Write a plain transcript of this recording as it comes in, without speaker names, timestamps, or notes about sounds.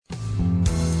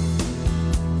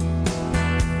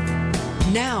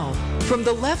Now, from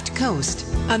the left coast,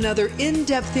 another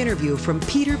in-depth interview from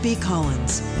Peter B.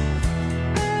 Collins.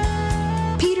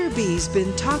 Peter B's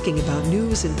been talking about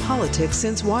news and politics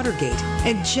since Watergate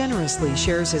and generously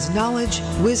shares his knowledge,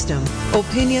 wisdom,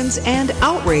 opinions, and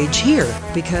outrage here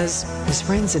because his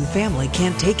friends and family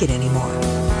can't take it anymore.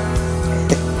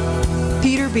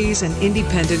 Peter B's an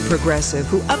independent progressive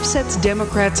who upsets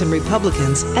Democrats and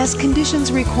Republicans as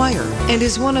conditions require and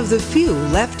is one of the few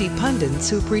lefty pundits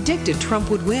who predicted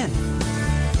Trump would win.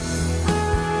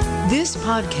 This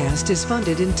podcast is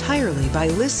funded entirely by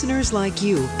listeners like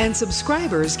you, and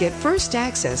subscribers get first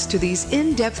access to these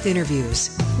in-depth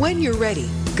interviews. When you're ready,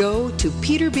 go to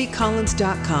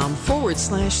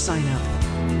peterbcollins.com/sign up.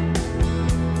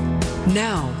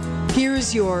 Now,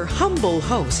 here's your humble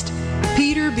host,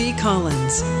 Peter B.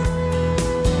 Collins.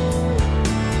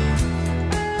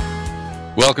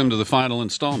 Welcome to the final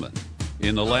installment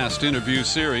in the last interview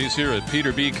series here at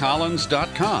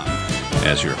peterbcollins.com.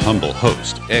 As your humble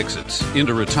host exits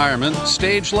into retirement,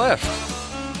 stage left.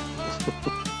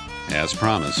 As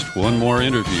promised, one more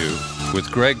interview with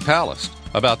Greg Palast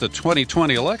about the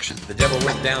 2020 election. The devil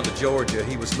went down to Georgia.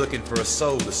 He was looking for a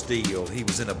soul to steal. He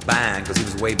was in a bind because he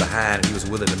was way behind and he was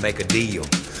willing to make a deal.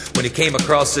 When he came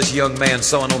across this young man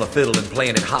sawing on a fiddle and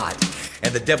playing it hot,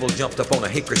 and the devil jumped up on a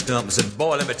hickory stump and said,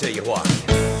 "Boy, let me tell you what.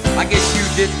 I guess you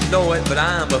didn't know it, but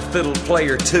I'm a fiddle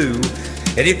player too.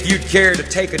 And if you'd care to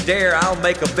take a dare, I'll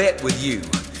make a bet with you.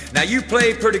 Now you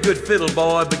play pretty good fiddle,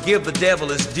 boy, but give the devil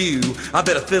his due. I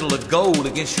bet a fiddle of gold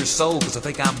against your soul because I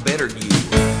think I'm better than you."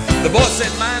 The boy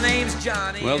said, "My name's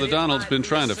Johnny." Well, the Donald's been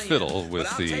trying to fiddle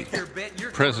with the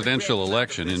presidential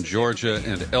election in Georgia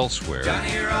and elsewhere.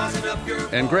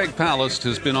 And Greg Palast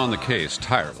has been on the case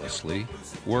tirelessly,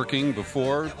 working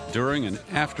before, during, and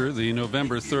after the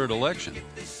November 3rd election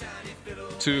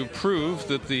to prove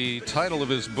that the title of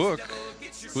his book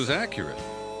was accurate.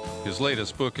 His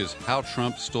latest book is How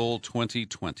Trump Stole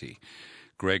 2020.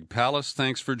 Greg Palast,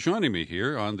 thanks for joining me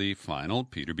here on the final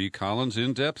Peter B. Collins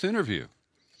in-depth interview.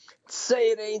 Say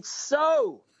it ain't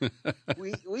so.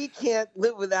 we can't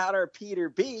live without our Peter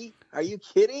B. Are you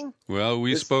kidding? Well,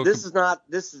 This is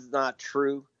not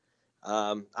true.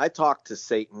 I talked to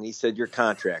Satan. He said your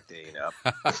contract ain't up.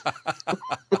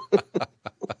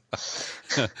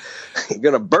 You're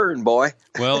gonna burn, boy.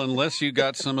 Well, unless you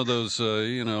got some of those,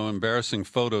 embarrassing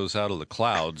photos out of the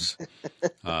clouds,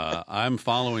 I'm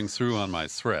following through on my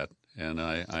threat, and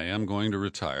I am going to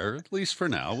retire, at least for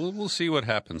now. We'll see what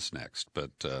happens next,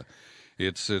 but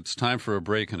it's time for a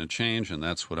break and a change, and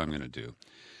that's what I'm going to do.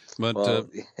 But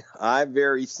I'm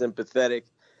very sympathetic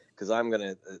because I'm going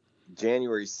to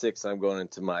January 6th. I'm going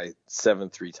into my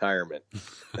 7th retirement.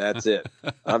 That's it.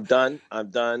 I'm done.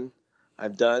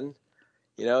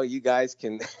 You know, you guys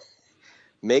can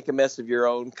make a mess of your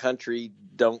own country.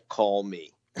 Don't call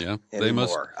me. Yeah,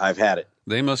 anymore. I've had it.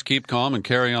 They must keep calm and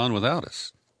carry on without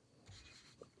us.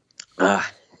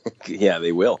 Yeah,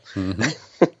 they will. Mm-hmm.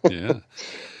 Yeah.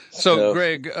 So,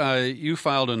 Greg, you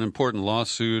filed an important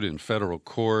lawsuit in federal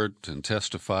court and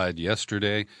testified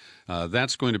yesterday.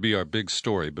 That's going to be our big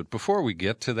story. But before we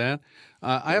get to that,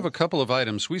 I have a couple of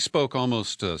items. We spoke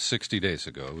almost 60 days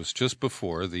ago. It was just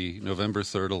before the November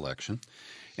 3rd election.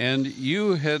 And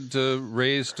you had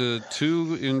raised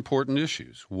two important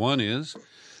issues. One is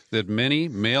that many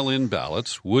mail-in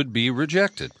ballots would be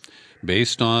rejected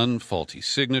based on faulty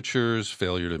signatures,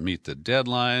 failure to meet the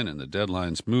deadline, and the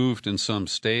deadline's moved in some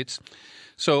states.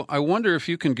 So I wonder if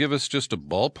you can give us just a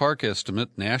ballpark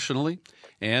estimate nationally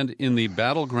and in the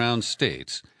battleground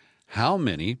states, how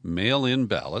many mail-in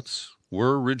ballots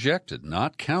were rejected,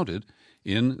 not counted,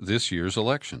 in this year's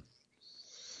election?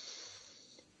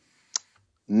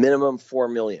 Minimum 4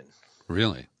 million.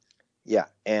 Really? Yeah,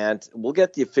 and we'll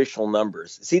get the official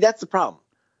numbers. See, that's the problem.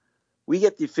 We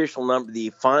get the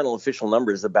final official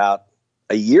numbers about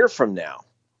a year from now.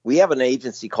 We have an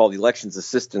agency called the Elections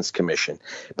Assistance Commission,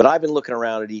 but I've been looking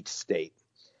around at each state,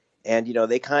 and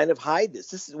they kind of hide this.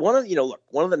 This is one of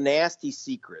the nasty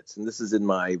secrets, and this is in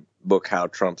my book, How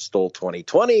Trump Stole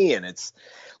 2020. And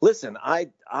listen,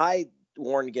 I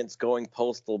warned against going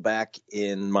postal back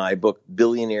in my book,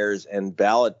 Billionaires and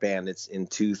Ballot Bandits, in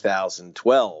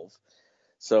 2012.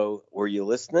 So were you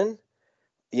listening?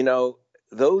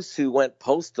 Those who went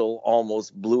postal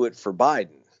almost blew it for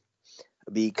Biden,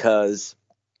 because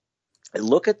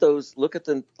look at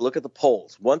the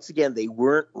polls. Once again, they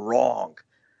weren't wrong.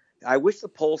 I wish the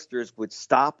pollsters would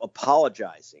stop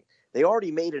apologizing. They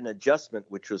already made an adjustment,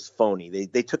 which was phony.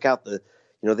 They took out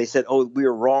they said, "Oh, we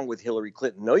were wrong with Hillary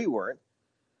Clinton." No, you weren't.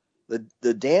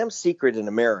 The damn secret in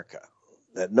America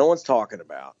that no one's talking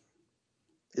about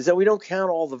is that we don't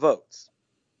count all the votes.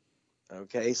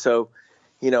 Okay, so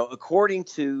according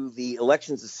to the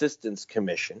Elections Assistance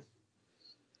Commission,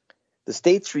 the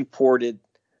states reported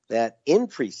that in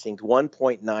precinct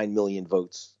 1.9 million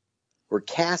votes were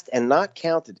cast and not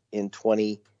counted in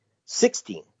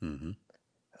 2016. Mm-hmm.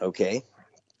 Okay.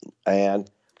 And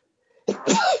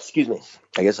excuse me,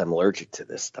 I guess I'm allergic to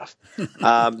this stuff.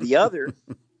 The other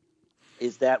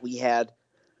is that we had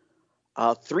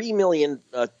 3 million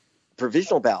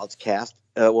provisional ballots cast,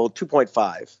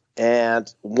 2.5,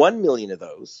 and 1 million of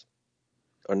those,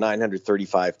 or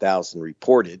 935,000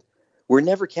 reported, were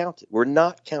never counted. Were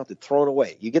not counted, thrown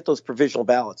away. You get those provisional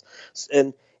ballots.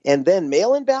 And then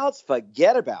mail-in ballots,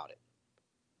 forget about it.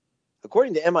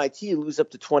 According to MIT, you lose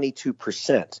up to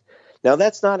 22%. Now,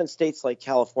 that's not in states like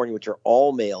California, which are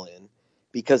all mail-in,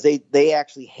 because they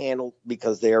actually handle,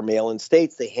 because they are mail-in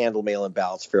states, they handle mail-in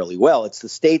ballots fairly well. It's the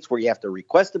states where you have to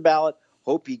request a ballot,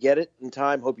 hope you get it in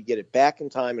time, hope you get it back in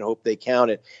time, and hope they count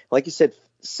it. Like you said,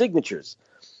 signatures.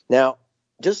 Now,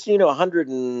 just so you know, about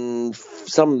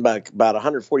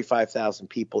 145,000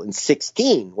 people in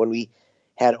 16, when we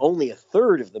had only a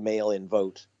third of the mail-in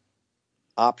vote,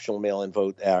 optional mail-in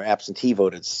vote, or absentee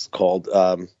vote, it's called,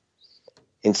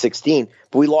 in 16.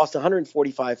 But we lost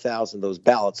 145,000 of those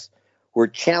ballots were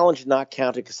challenged, not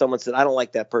counted, because someone said, I don't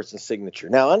like that person's signature.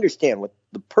 Now, understand what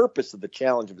the purpose of the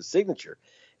challenge of a signature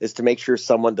is: to make sure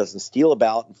someone doesn't steal a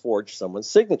ballot and forge someone's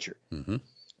signature. Mm-hmm.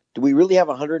 Do we really have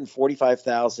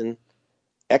 145,000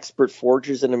 expert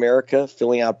forgers in America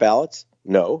filling out ballots?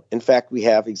 No. In fact, we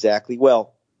have pretty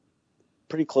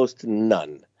close to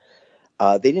none.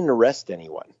 They didn't arrest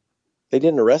anyone. They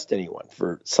didn't arrest anyone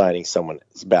for signing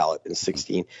someone's ballot in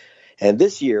 16. And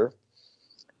this year,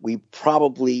 we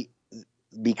probably,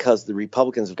 because the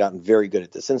Republicans have gotten very good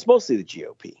at this, and it's mostly the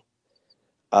GOP.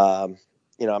 I'm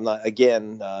not,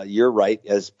 again, you're right.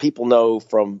 As people know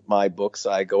from my books,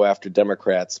 I go after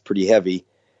Democrats pretty heavy,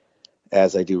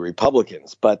 as I do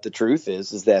Republicans. But the truth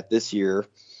is that this year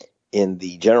in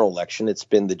the general election, it's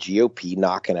been the GOP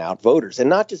knocking out voters, and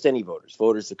not just any voters,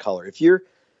 voters of color. If you're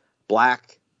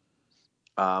black,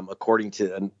 according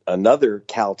to another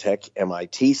Caltech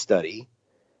MIT study,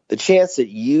 the chance that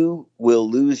you will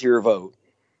lose your vote,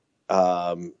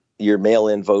 your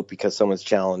mail-in vote, because someone's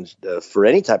challenged for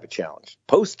any type of challenge,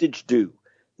 postage due,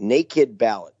 naked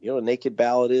ballot. You know what a naked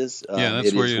ballot is? Yeah,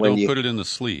 that's where you don't put it in the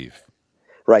sleeve.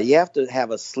 Right. You have to have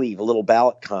a sleeve, a little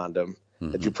ballot condom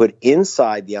that you put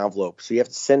inside the envelope. So you have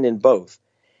to send in both.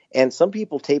 And some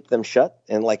people tape them shut.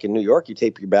 And like in New York, you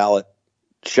tape your ballot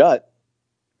shut,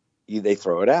 they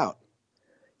throw it out.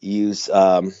 If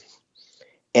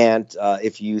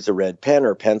you use a red pen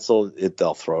or pencil,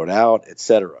 they'll throw it out,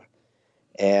 etc.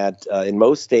 And in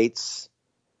most states,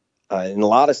 in a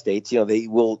lot of states, they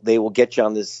will get you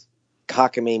on this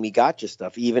cockamamie gotcha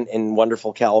stuff. Even in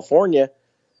wonderful California,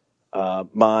 an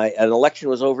election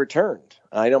was overturned.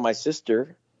 I know my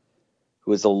sister,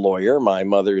 who is a lawyer, my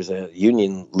mother is a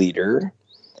union leader,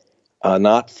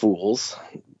 not fools.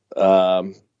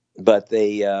 But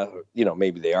they,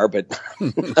 maybe they are, but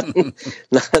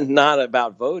not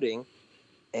about voting.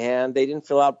 And they didn't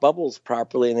fill out bubbles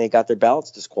properly, and they got their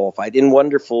ballots disqualified in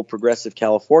wonderful progressive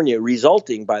California,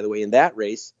 resulting, by the way, in that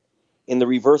race, in the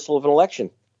reversal of an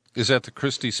election. Is that the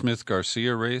Christy Smith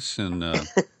Garcia race?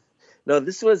 No,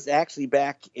 this was actually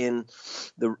back in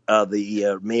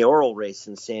the mayoral race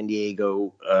in San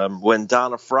Diego when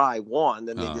Donna Fry won.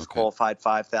 Then they disqualified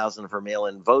 5,000 of her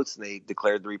mail-in votes, and they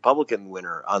declared the Republican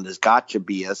winner on this gotcha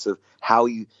BS of how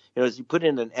you put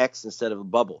in an X instead of a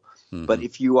bubble. Mm-hmm. But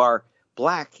if you are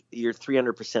black, you're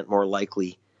 300% more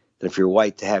likely than if you're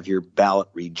white to have your ballot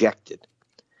rejected,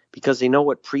 because they know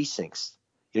what precincts.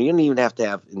 You don't even have to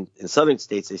have in southern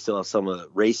states. They still have some of the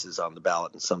races on the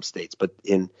ballot in some states, but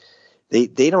They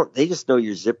just know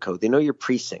your zip code. They know your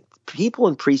precinct. People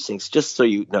in precincts, just so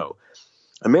you know,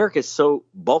 America is so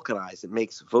balkanized, it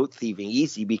makes vote thieving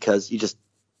easy because you just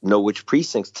know which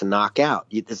precincts to knock out.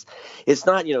 It's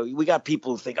not, we got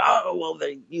people who think, oh, well,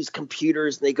 they use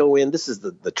computers and they go in. This is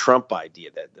the Trump idea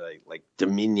that like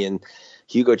Dominion,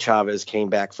 Hugo Chavez came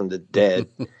back from the dead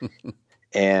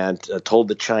and told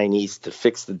the Chinese to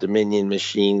fix the Dominion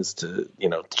machines to,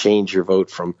 change your vote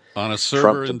from on a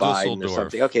server Trump to Biden or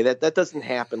something. Okay, that doesn't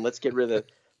happen. Let's get rid of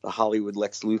the Hollywood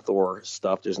Lex Luthor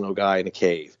stuff. There's no guy in a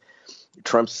cave.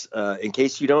 Trump's, in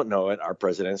case you don't know it, our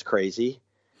president's crazy.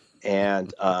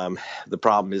 And the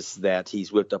problem is that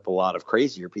he's whipped up a lot of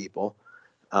crazier people.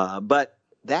 But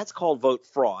that's called vote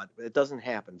fraud. It doesn't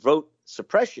happen. Vote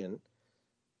suppression,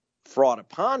 fraud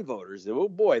upon voters, oh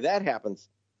boy, that happens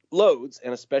loads,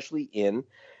 and especially in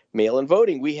mail-in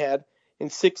voting. We had in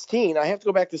 16, I have to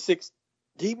go back to 16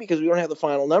 because we don't have the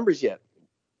final numbers yet.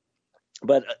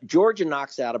 But Georgia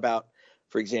knocks out about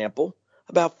for example,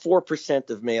 about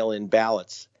 4% of mail-in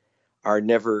ballots are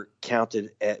never counted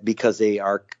because they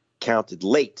are counted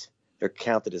late. They're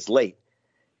counted as late.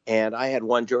 And I had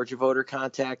one Georgia voter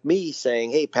contact me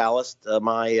saying, "Hey, Palast,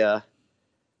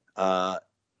 I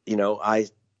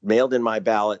mailed in my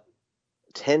ballot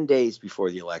 10 days before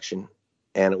the election,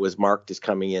 and it was marked as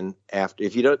coming in after.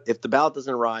 If the ballot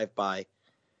doesn't arrive by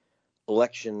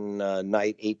election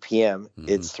night, 8 p.m.,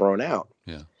 it's thrown out."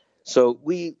 Yeah. So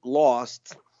we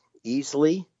lost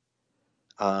easily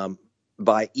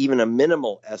by even a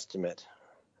minimal estimate.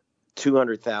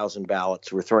 200,000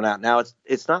 ballots were thrown out. Now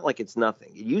it's not like it's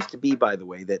nothing. It used to be, by the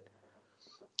way, that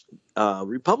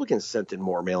Republicans sent in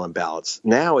more mail-in ballots.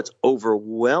 Now it's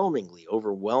overwhelmingly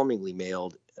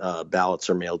mailed ballots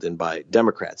are mailed in by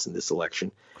Democrats in this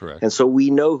election. Correct. And so we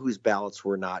know whose ballots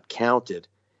were not counted.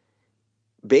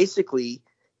 Basically,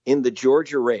 in the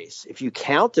Georgia race, if you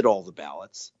counted all the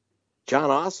ballots, Jon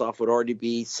Ossoff would already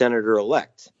be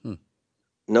senator-elect.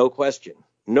 No question.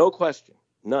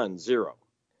 None. Zero.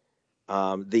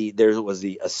 There was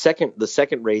the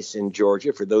second race in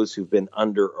Georgia. For those who've been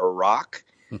under a rock,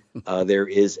 there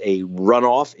is a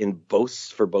runoff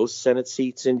for both Senate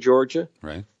seats in Georgia.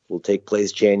 Right. Will take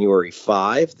place January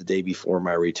 5, the day before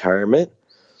my retirement,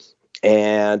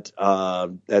 and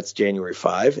that's January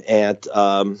 5. And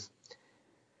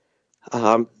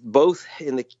both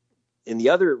in the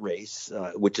other race,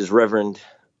 which is Reverend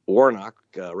Warnock,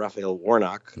 Raphael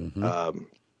Warnock.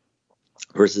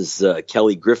 Versus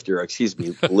Kelly Grifter,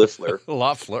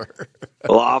 Loeffler.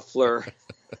 Loeffler.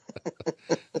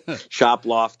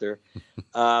 Shoplofter.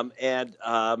 By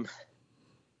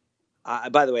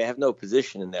the way, I have no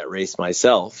position in that race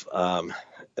myself.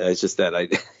 It's just that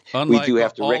we do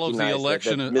have to recognize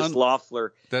that Ms.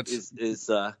 Loeffler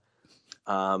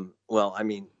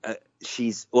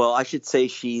I should say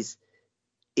she's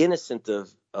innocent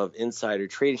of insider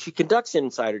trading. She conducts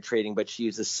insider trading, but she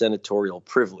uses senatorial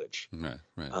privilege. Right.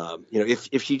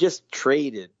 If she just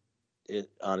traded it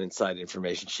on inside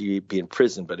information, she'd be in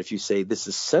prison. But if you say this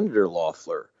is Senator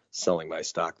Loeffler selling my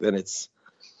stock, then it's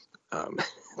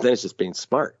just being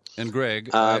smart. And Greg,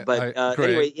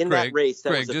 anyway, in that race,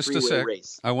 that was a three-way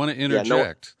race. I want to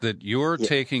interject that your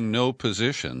taking no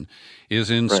position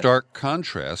is in stark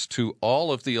contrast to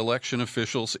all of the election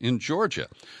officials in Georgia,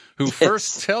 who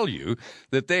first tell you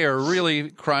that they are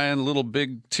really crying little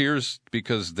big tears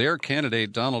because their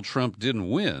candidate, Donald Trump, didn't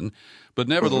win, but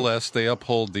nevertheless they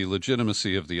uphold the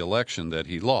legitimacy of the election that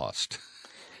he lost.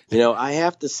 I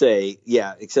have to say,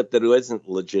 except that it wasn't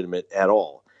legitimate at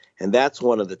all. And that's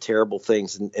one of the terrible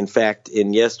things. In fact,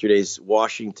 in yesterday's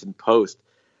Washington Post,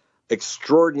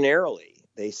 extraordinarily,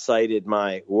 they cited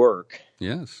my work.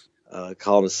 Yes.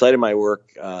 Columnist cited my work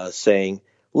saying,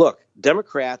 look,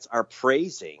 Democrats are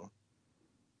praising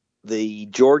the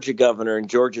Georgia governor and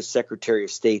Georgia Secretary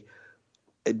of State.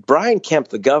 Brian Kemp,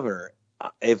 the governor,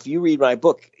 if you read my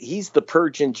book, he's the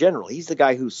purge in general. He's the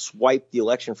guy who swiped the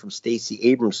election from Stacey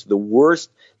Abrams, the worst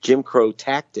Jim Crow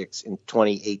tactics in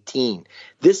 2018.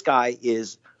 This guy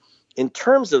is, in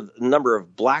terms of the number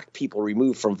of black people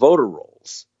removed from voter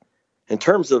rolls, in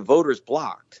terms of voters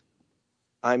blocked,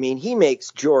 he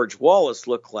makes George Wallace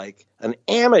look like an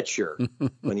amateur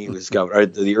when he was governor,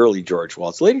 the early George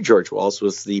Wallace. Later George Wallace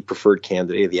was the preferred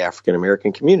candidate of the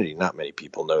African-American community. Not many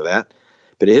people know that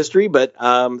bit of history, but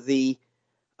after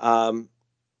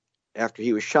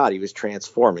he was shot, he was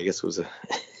transformed. I guess it was an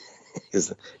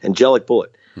angelic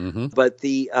bullet. But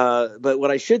but what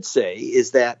I should say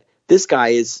is that this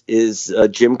guy is a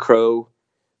Jim Crow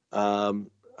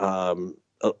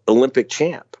Olympic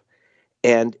champ.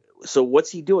 And so what's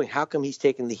he doing? How come he's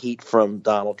taking the heat from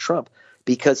Donald Trump?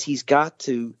 Because he's got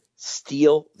to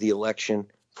steal the election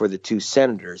for the two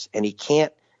senators, and he can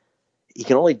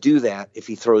only do that if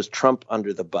he throws Trump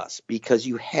under the bus, because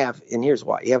and here's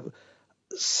why, you have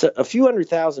a few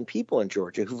 100,000 people in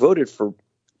Georgia who voted for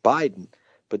Biden,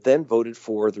 but then voted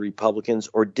for the Republicans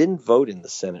or didn't vote in the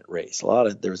Senate race.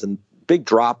 There was a big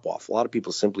drop off. A lot of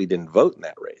people simply didn't vote in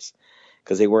that race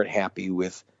because they weren't happy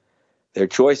with their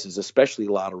choices, especially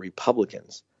a lot of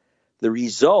Republicans. The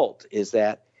result is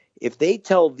that if they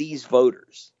tell these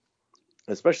voters,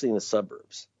 especially in the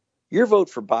suburbs, your vote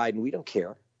for Biden, we don't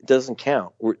care. It doesn't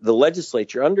count. The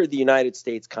legislature, under the United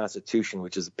States Constitution,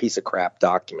 which is a piece of crap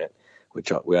document, which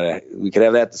we could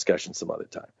have that discussion some other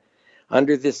time.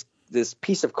 Under this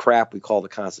piece of crap we call the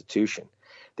Constitution,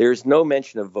 there is no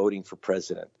mention of voting for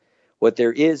president. What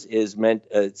there is it's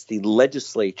the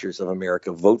legislatures of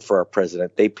America vote for our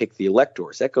president. They pick the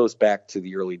electors. That goes back to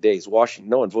the early days.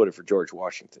 No one voted for George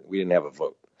Washington. We didn't have a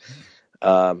vote.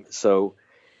 So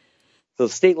the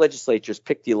state legislatures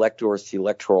picked the electors to the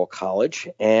Electoral College,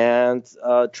 and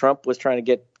Trump was trying to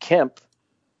get Kemp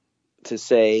to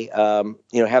say,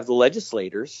 have the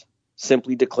legislators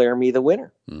simply declare me the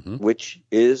winner, which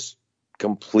is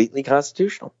completely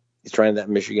constitutional. He's trying that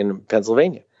in Michigan and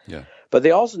Pennsylvania. Yeah. But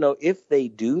they also know if they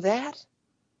do that,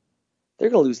 they're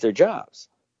going to lose their jobs,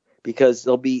 because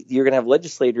you're going to have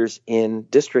legislators in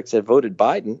districts that voted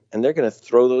Biden, and they're going to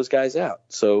throw those guys out.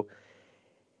 So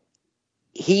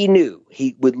he knew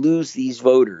he would lose these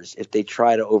voters if they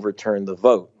try to overturn the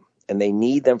vote, and they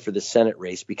need them for the Senate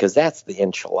race because that's the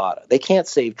enchilada. They can't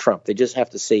save Trump. They just have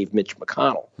to save Mitch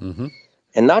McConnell.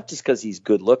 And not just because he's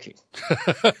good looking.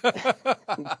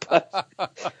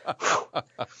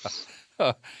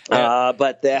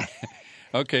 But that...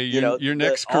 Okay, your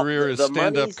next career is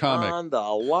stand-up comic. On the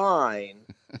line.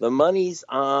 The money's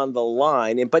on the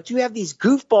line. But you have these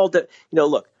goofball...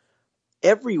 look,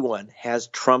 everyone has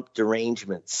Trump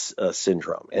derangement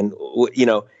syndrome. And,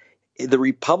 the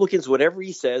Republicans, whatever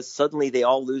he says, suddenly they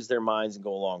all lose their minds and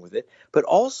go along with it. But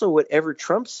also whatever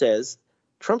Trump says,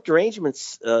 Trump derangement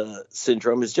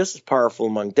syndrome is just as powerful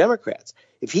among Democrats.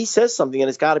 If he says something and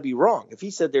it's got to be wrong. If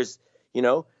he said there's,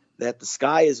 that the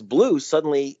sky is blue,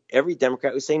 suddenly every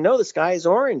Democrat would say, no, the sky is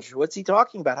orange. What's he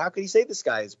talking about? How could he say the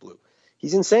sky is blue?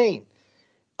 He's insane.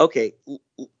 Okay,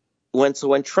 when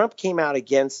Trump came out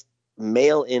against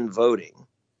mail-in voting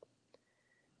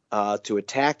to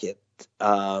attack it,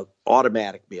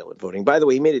 automatic mail-in voting. By the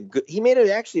way, he made it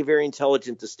actually a very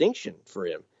intelligent distinction for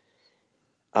him.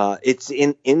 It's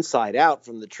inside out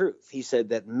from the truth. He said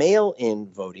that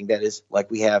mail-in voting, that is like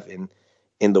we have in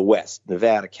the West,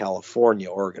 Nevada, California,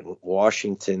 Oregon,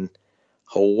 Washington,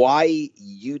 Hawaii,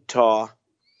 Utah,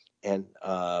 and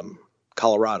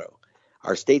Colorado,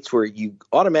 are states where you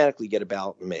automatically get a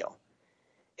ballot in mail.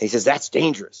 And he says that's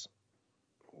dangerous.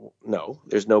 No,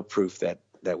 there's no proof that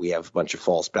we have a bunch of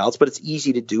false ballots, but it's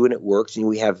easy to do and it works, and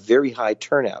we have very high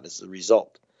turnout as a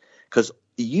result. Because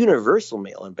the universal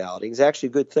mail-in balloting is actually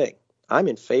a good thing. I'm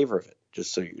in favor of it,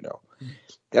 just so you know.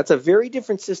 That's a very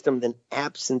different system than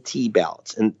absentee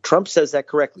ballots. And Trump says that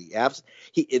correctly.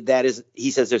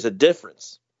 He says there's a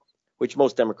difference, which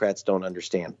most Democrats don't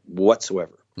understand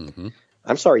whatsoever.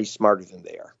 I'm sorry, he's smarter than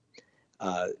they are.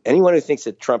 Anyone who thinks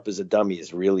that Trump is a dummy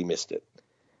has really missed it.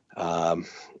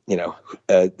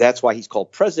 That's why he's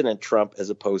called President Trump as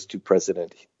opposed to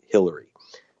President Hillary.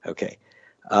 Okay.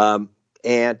 So,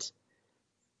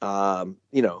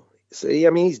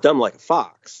 he's dumb like a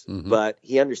fox, but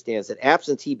he understands that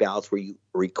absentee ballots where you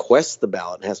request the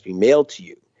ballot and it has to be mailed to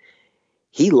you,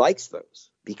 he likes those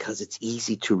because it's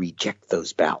easy to reject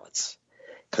those ballots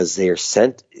because they are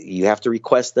sent. You have to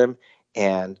request them,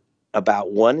 and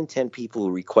about 1 in 10 people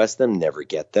who request them never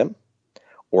get them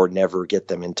or never get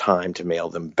them in time to mail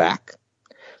them back.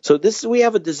 So we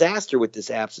have a disaster with this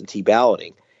absentee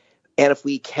balloting. And if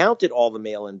we counted all the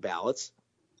mail-in ballots,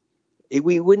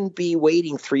 we wouldn't be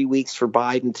waiting 3 weeks for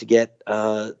Biden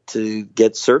to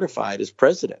get certified as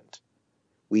president.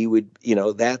 We would,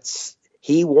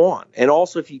 he won. And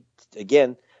also, the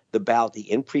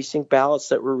in-precinct ballots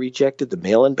that were rejected, the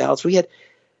mail-in ballots,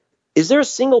 is there a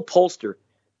single pollster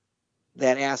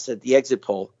that asked at the exit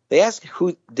poll, they asked,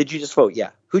 who did you just vote?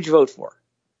 Yeah. Who'd you vote for?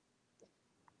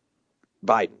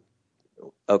 Biden.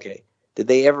 Okay. Did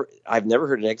they ever, I've never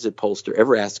heard an exit pollster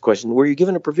ever ask the question, were you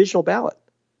given a provisional ballot?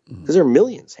 Because there are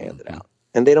millions handed out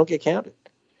and they don't get counted.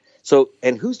 So,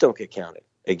 and whose don't get counted?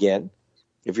 Again,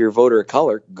 if you're a voter of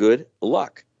color, good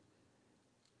luck.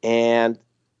 And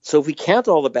so if we count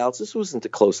all the ballots, this wasn't a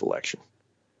close election.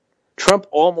 Trump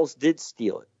almost did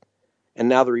steal it. And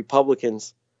now the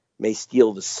Republicans may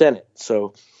steal the Senate.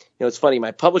 So, it's funny. My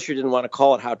publisher didn't want to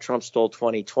call it How Trump Stole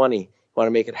 2020. He wanted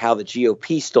to make it How the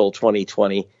GOP Stole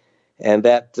 2020. And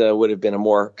that would have been a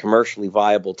more commercially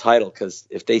viable title, because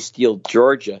if they steal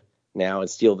Georgia now and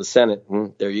steal the Senate,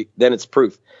 then it's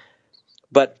proof.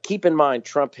 But keep in mind,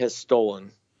 Trump has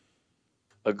stolen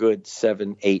a good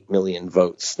 7-8 million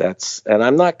votes. And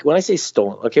I'm not, when I say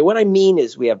stolen, okay, what I mean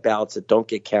is we have ballots that don't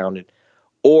get counted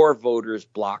or voters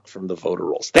blocked from the voter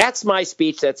rolls. That's my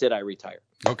speech. That's it. I retire.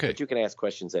 Okay. But you can ask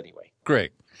questions anyway.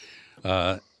 Great.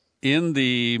 In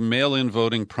the mail-in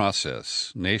voting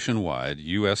process nationwide,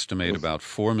 you estimate about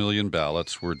 4 million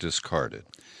ballots were discarded.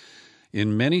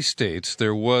 In many states,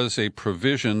 there was a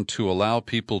provision to allow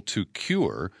people to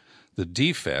cure the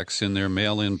defects in their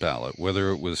mail-in ballot,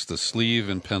 whether it was the sleeve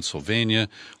in Pennsylvania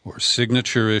or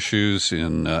signature issues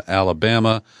in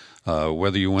Alabama,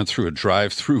 whether you went through a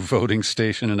drive-through voting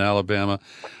station in Alabama.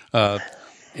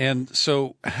 And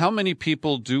so how many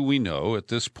people do we know at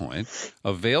this point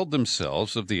availed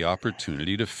themselves of the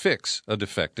opportunity to fix a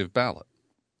defective ballot?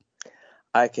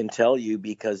 I can tell you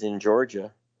because in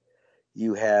Georgia,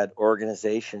 you had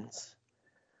organizations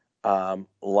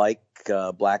like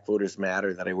Black Voters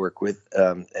Matter that I work with,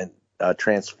 and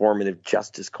Transformative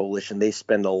Justice Coalition. They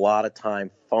spend a lot of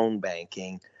time phone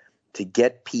banking to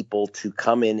get people to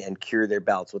come in and cure their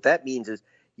ballots. What that means is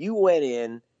you went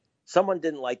in, someone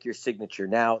didn't like your signature.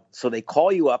 Now, so they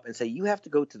call you up and say, you have to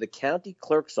go to the county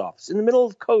clerk's office in the middle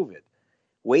of COVID,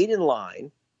 wait in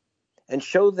line, and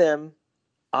show them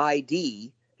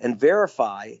ID and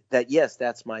verify that, yes,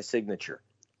 that's my signature.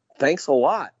 Thanks a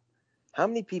lot. How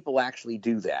many people actually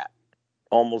do that?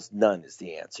 Almost none is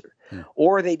the answer.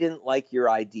 Or they didn't like your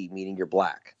ID, meaning you're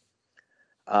black.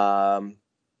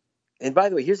 And by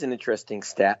the way, here's an interesting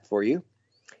stat for you.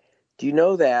 Do you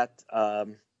know that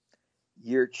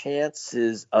your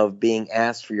chances of being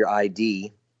asked for your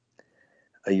ID,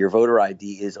 your voter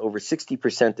ID, is over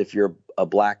 60% if you're a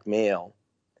black male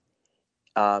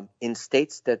in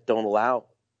states that don't allow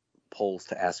polls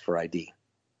to ask for ID?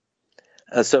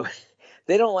 So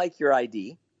they don't like your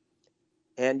ID,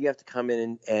 and you have to come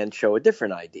in and show a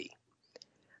different ID.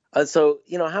 So,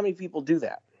 how many people do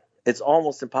that? It's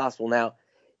almost impossible. Now,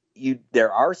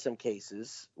 there are some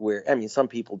cases where, some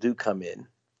people do come in,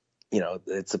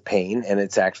 it's a pain and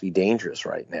it's actually dangerous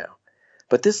right now.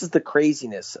 But this is the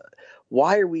craziness.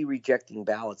 Why are we rejecting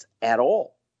ballots at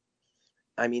all?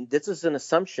 This is an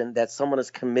assumption that someone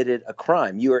has committed a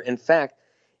crime. You are, in fact,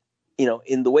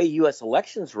 in the way U.S.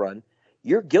 elections run,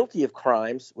 you're guilty of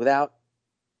crimes without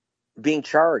being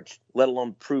charged, let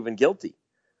alone proven guilty.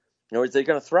 In other words, they're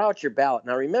going to throw out your ballot.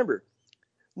 Now, remember,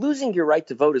 losing your right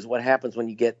to vote is what happens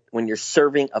when you're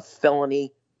serving a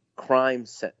felony crime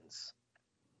sentence.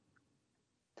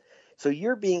 So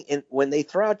when they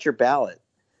throw out your ballot,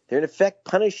 they're in effect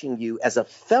punishing you as a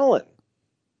felon,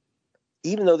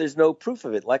 even though there's no proof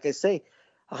of it. Like I say,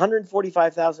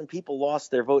 145,000 people lost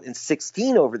their vote in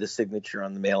 2016 over the signature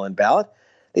on the mail-in ballot.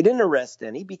 They didn't arrest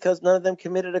any because none of them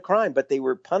committed a crime, but they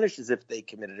were punished as if they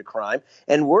committed a crime.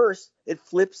 And worse, it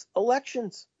flips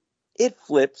elections. It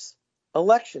flips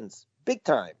elections big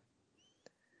time.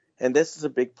 And this is a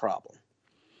big problem.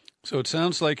 So it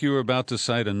sounds like you were about to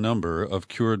cite a number of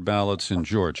cured ballots in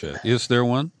Georgia. Is there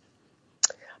one?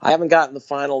 I haven't gotten the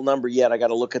final number yet. I got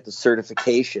to look at the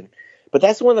certification. But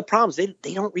that's one of the problems.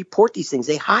 They don't report these things.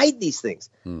 They hide these things.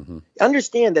 Mm-hmm.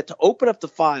 Understand that to open up the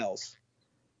files,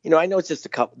 I know it's just a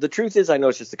couple. The truth is, I know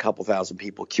it's just a couple thousand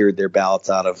people cured their ballots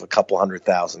out of a couple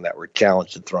 100,000 that were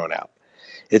challenged and thrown out.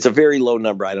 It's a very low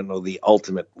number. I don't know the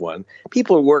ultimate one.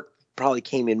 People who work probably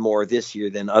came in more this year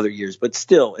than other years, but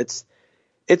still, it's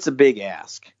a big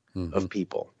ask of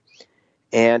people,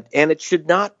 and it should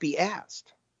not be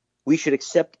asked. We should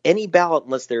accept any ballot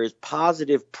unless there is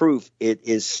positive proof it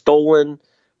is stolen,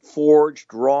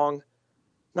 forged, wrong,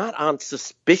 not on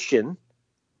suspicion.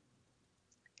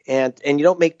 And you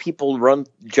don't make people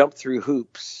jump through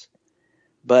hoops.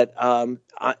 But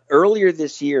earlier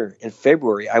this year, in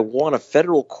February, I won a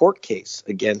federal court case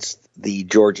against the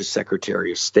Georgia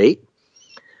Secretary of State.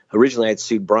 Originally, I'd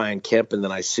sued Brian Kemp, and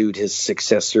then I sued his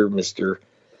successor, Mr.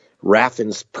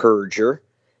 Raffensperger.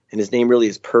 And his name really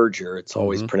is Perger. It's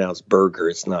always pronounced Berger.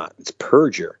 It's not. It's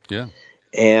Perger. Yeah.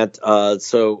 And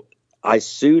so I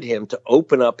sued him to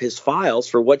open up his files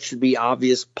for what should be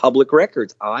obvious public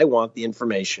records. I want the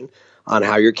information on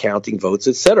how you're counting votes,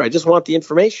 et cetera. I just want the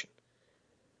information.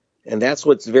 And that's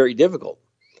what's very difficult.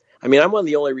 I'm one of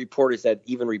the only reporters that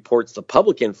even reports the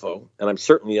public info, and I'm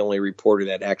certainly the only reporter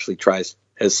that actually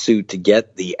has sued to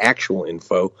get the actual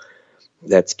info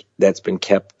that's been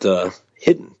kept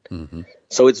hidden. Mm-hmm.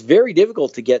 So it's very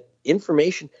difficult to get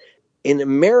information. In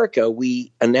America,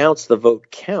 we announce the vote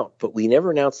count, but we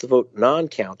never announce the vote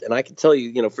non-count. And I can tell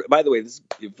you, by the way,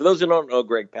 for those who don't know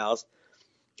Greg Palast,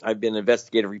 I've been an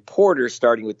investigative reporter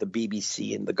starting with the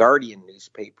BBC and the Guardian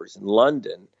newspapers in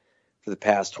London for the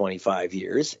past 25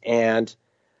 years. And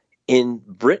in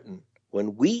Britain,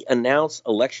 when we announce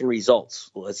election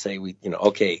results, let's say we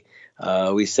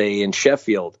say in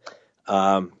Sheffield,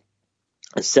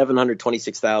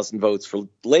 726,000 votes for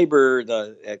Labour,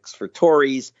 the X for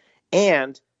Tories,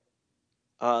 and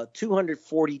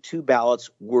 242 ballots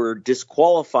were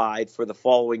disqualified for the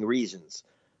following reasons: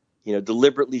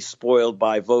 deliberately spoiled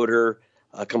by voter,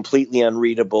 completely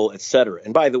unreadable, etc.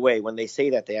 And by the way, when they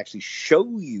say that, they actually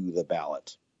show you the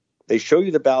ballot. They show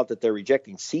you the ballot that they're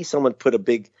rejecting. See someone put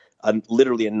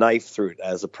literally a knife through it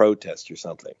as a protest or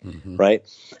something, right?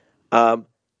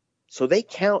 So they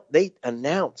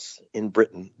announce in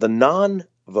Britain the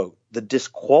non-vote, the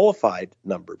disqualified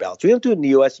number of ballots. We don't do it in the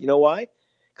U.S. You know why?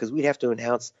 Because we'd have to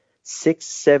announce 6,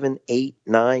 7, 8,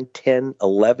 9, 10,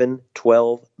 11,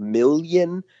 12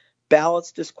 million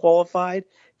ballots disqualified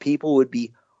people would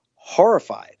be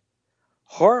horrified,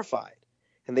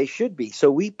 and they should be. So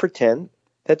we pretend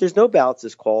that there's no ballots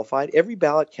disqualified. Every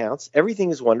ballot counts.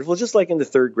 Everything is wonderful, just like in the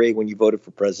third grade when you voted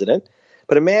for president.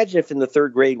 But imagine if in the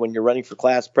third grade when you're running for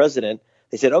class president,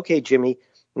 they said, okay, Jimmy,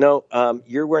 no,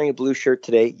 you're wearing a blue shirt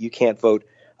today. You can't vote.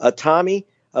 Tommy,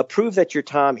 prove that you're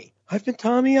Tommy. I've been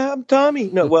Tommy. I'm Tommy.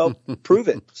 No, well, prove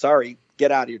it. Sorry.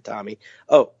 Get out of here, Tommy.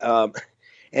 Oh,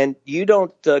 and you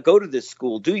don't go to this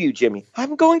school, do you, Jimmy?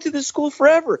 I'm going to this school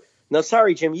forever. No,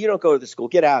 sorry, Jimmy, you don't go to the school.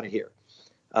 Get out of here.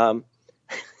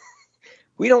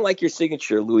 We don't like your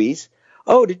signature, Louise.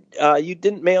 Oh, you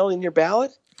didn't mail in your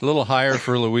ballot? A little higher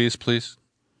for Louise, please.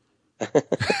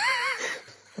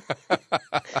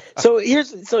 So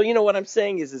what I'm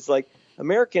saying is, it's like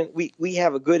American. We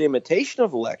have a good imitation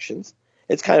of elections.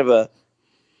 It's kind of a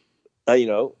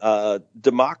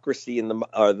democracy in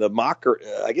the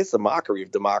mockery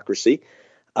of democracy,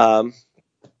 so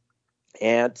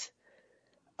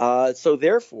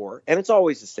therefore, and it's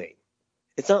always the same.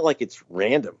 It's not like it's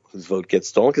random whose vote gets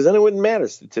stolen, because then it wouldn't matter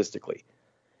statistically.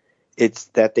 It's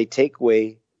that they take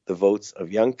away the votes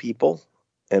of young people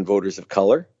and voters of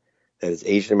color. That is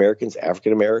Asian Americans,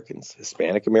 African Americans,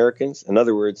 Hispanic Americans. In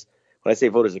other words, when I say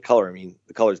voters of color, I mean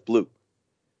the color is blue.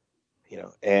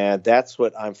 And that's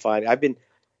what I'm finding. I've been,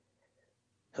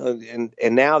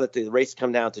 and now that the race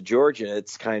come down to Georgia,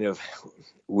 it's kind of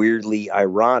weirdly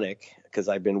ironic, because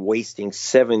I've been wasting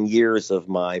 7 years of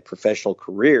my professional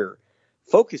career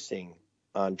focusing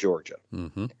on Georgia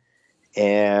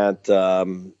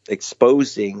and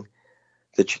exposing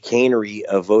the chicanery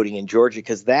of voting in Georgia,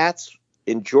 because that's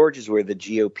in Georgia is where the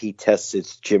GOP tests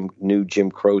its new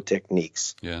Jim Crow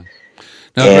techniques. Yeah.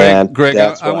 Now, Greg,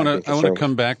 I want to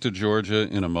come back to Georgia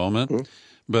in a moment,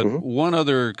 but one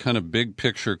other kind of big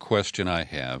picture question I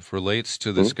have relates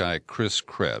to this guy, Chris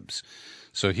Krebs.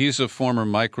 So he's a former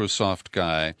Microsoft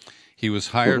guy. He was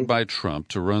hired by Trump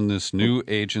to run this new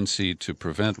agency to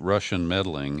prevent Russian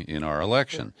meddling in our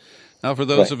election. Now, for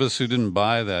those of us who didn't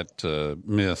buy that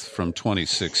myth from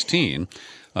 2016,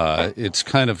 it's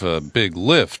kind of a big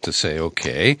lift to say,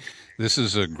 okay, this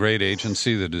is a great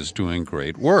agency that is doing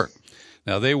great work.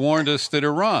 Now, they warned us that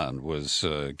Iran was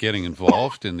getting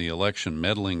involved in the election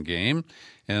meddling game,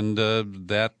 and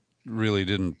that really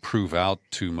didn't prove out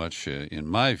too much in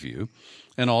my view.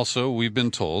 And also, we've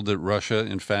been told that Russia,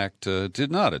 in fact,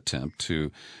 did not attempt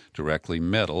to directly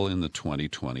meddle in the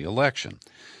 2020 election.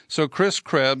 So Chris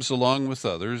Krebs, along with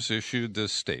others, issued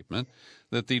this statement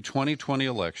that the 2020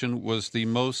 election was the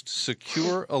most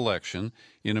secure election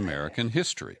in American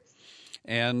history.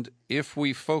 And if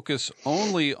we focus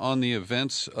only on the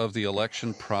events of the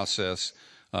election process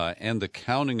and the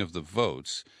counting of the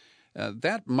votes,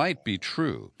 that might be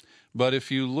true. But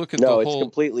if you look at the whole... No, it's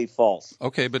completely false.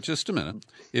 Okay, but just a minute.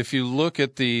 If you look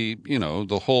at the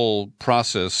whole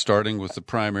process, starting with the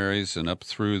primaries and up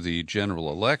through the general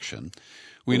election,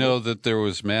 we know that there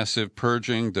was massive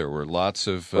purging. There were lots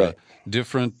of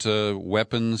different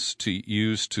weapons to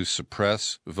use to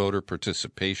suppress voter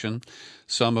participation.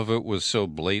 Some of it was so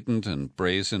blatant and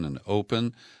brazen and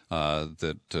open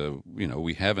that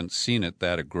we haven't seen it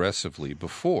that aggressively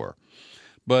before.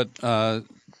 But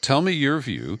tell me your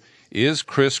view. Is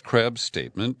Chris Krebs'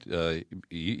 statement,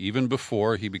 even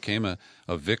before he became a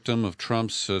victim of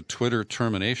Trump's Twitter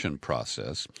termination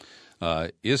process,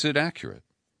 is it accurate?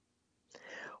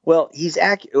 Well, he's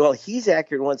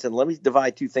accurate once, and let me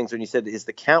divide two things. When you said, is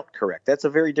the count correct? That's a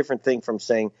very different thing from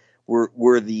saying,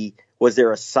 was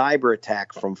there a cyber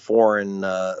attack from foreign,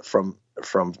 by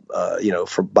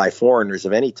foreigners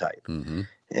of any type? Mm-hmm.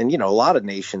 And, a lot of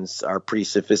nations are pretty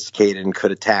sophisticated and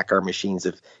could attack our machines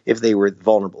if they were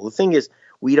vulnerable. The thing is,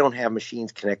 we don't have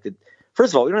machines connected.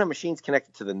 First of all, we don't have machines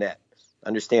connected to the net.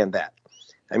 Understand that.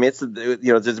 I mean,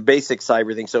 there's a basic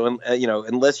cyber thing. So,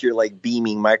 unless you're like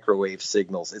beaming microwave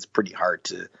signals, it's pretty hard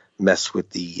to mess with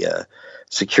the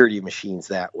security of machines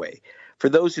that way. For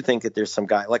those who think that there's some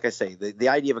guy, like I say, the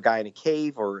idea of a guy in a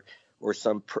cave or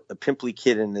some pimply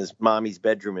kid in his mommy's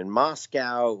bedroom in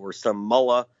Moscow or some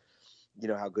mullah,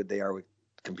 how good they are with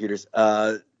computers,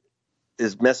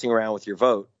 is messing around with your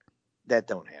vote. That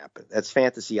don't happen. That's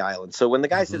fantasy island. So when the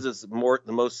guy says it's the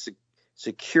most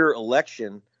secure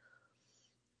election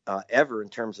ever in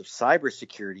terms of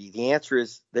cybersecurity, the answer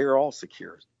is they're all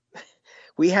secure.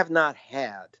 We have not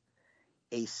had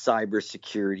a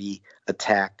cybersecurity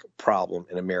attack problem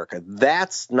in America.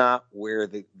 That's not where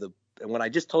and when I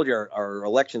just told you our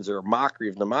elections are a mockery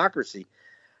of democracy,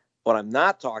 what I'm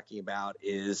not talking about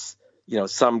is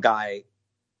some guy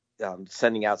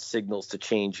sending out signals to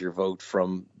change your vote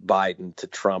from Biden to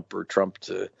Trump or Trump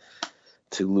to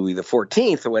Louis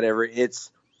XIV or whatever.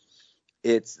 It's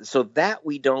It's so that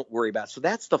we don't worry about. So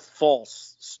that's the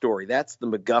false story. That's the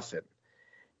MacGuffin.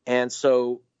 And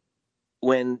so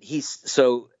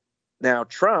now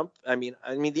Trump, I mean,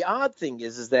 the odd thing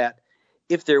is that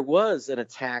if there was an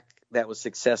attack that was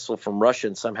successful from Russia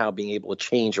and somehow being able to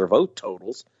change our vote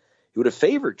totals, it would have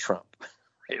favored Trump.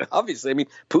 Right? Obviously, I mean,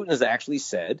 Putin has actually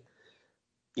said,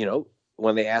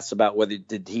 when they asked about whether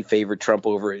did he favor Trump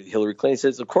over Hillary Clinton, he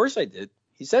says, of course I did.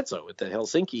 He said so at the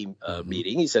Helsinki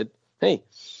meeting. He said, hey,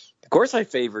 of course I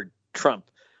favored Trump.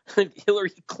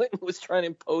 Hillary Clinton was trying to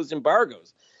impose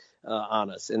embargoes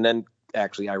on us. And then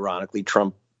actually, ironically,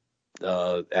 Trump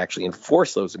actually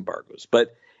enforced those embargoes. But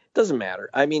it doesn't matter.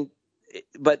 I mean,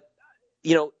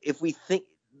 if we think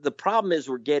the problem is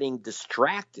we're getting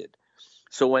distracted.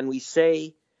 So when we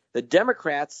say the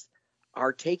Democrats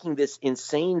are taking this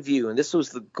insane view, and this was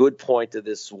the good point of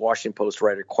this Washington Post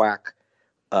writer Quack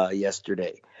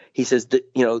yesterday. He says that,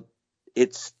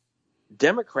 it's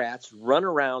Democrats run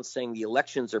around saying the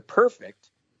elections are perfect,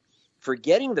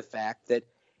 forgetting the fact that,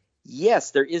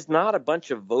 yes, there is not a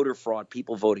bunch of voter fraud,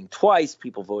 people voting twice,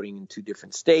 people voting in 2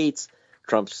 different states,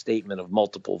 Trump's statement of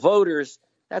multiple voters.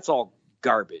 That's all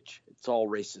garbage. It's all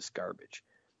racist garbage.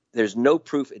 There's no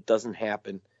proof it doesn't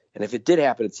happen. And if it did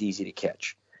happen, it's easy to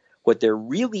catch. What there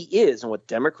really is, and what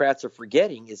Democrats are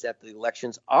forgetting, is that the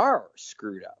elections are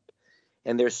screwed up.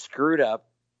 And they're screwed up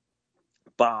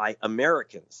by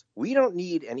Americans. We don't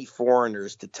need any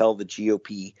foreigners to tell the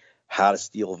GOP how to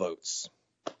steal votes.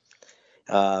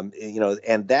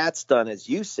 And that's done, as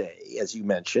you say, as you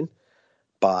mentioned,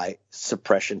 by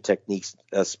suppression techniques,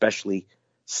 especially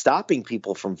stopping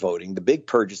people from voting. The big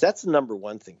purges, that's the number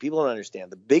one thing. People don't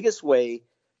understand. The biggest way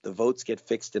the votes get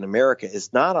fixed in America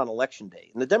is not on Election Day.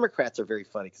 And the Democrats are very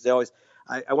funny because they always –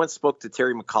 I once spoke to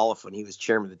Terry McAuliffe when he was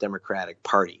chairman of the Democratic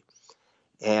Party.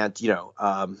 And,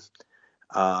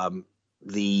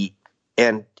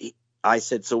 I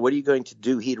said, so what are you going to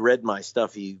do? He'd read my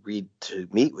stuff. He agreed to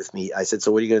meet with me. I said,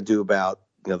 so what are you going to do about,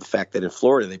 the fact that in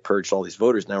Florida they purged all these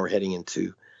voters? Now we're heading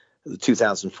into the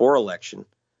 2004 election. He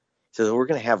said, we're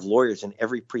going to have lawyers in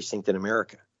every precinct in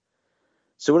America.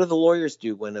 So what do the lawyers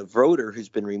do when a voter who's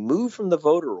been removed from the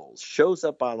voter rolls shows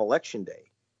up on Election Day?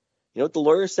 You know what the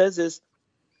lawyer says is,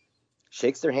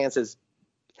 shakes their hand, says,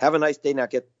 have a nice day, now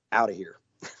get out of here.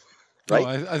 Right?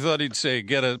 I thought he'd say,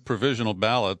 get a provisional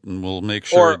ballot and we'll make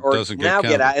sure it doesn't get counted.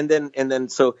 Get out. And then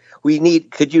so we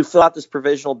need, could you fill out this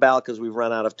provisional ballot because we've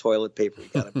run out of toilet paper? We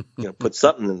got to put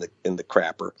something in the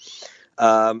crapper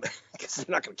because they're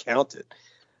not going to count it.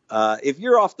 If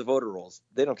you're off the voter rolls,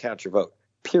 they don't count your vote.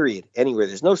 Period. Anywhere.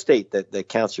 There's no state that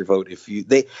counts your vote.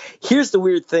 Here's the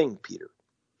weird thing, Peter.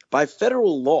 By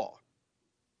federal law,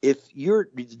 if you're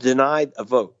denied a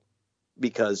vote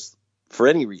because for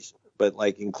any reason, but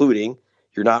including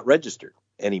you're not registered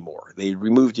anymore, they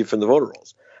removed you from the voter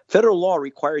rolls, federal law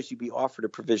requires you be offered a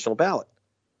provisional ballot.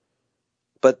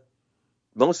 But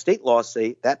most state laws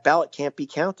say that ballot can't be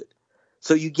counted.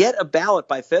 So you get a ballot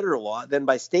by federal law, then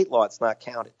by state law, it's not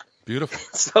counted. Beautiful.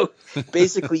 So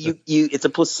basically, you it's a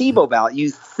placebo ballot. You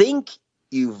think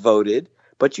you voted,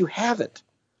 but you haven't.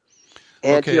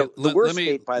 And okay, the worst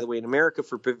state, by the way, in America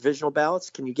for provisional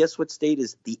ballots, can you guess what state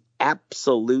is the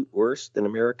absolute worst in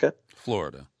America?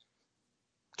 Florida.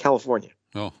 California.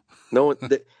 Oh. No,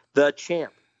 the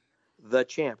champ.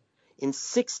 In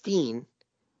 2016,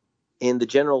 in the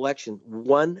general election,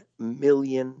 1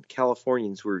 million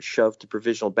Californians were shoved to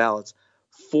provisional ballots.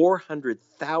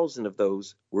 400,000 of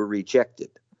those were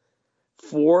rejected.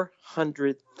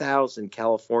 400,000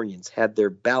 Californians had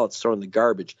their ballots thrown in the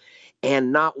garbage,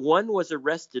 and not one was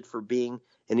arrested for being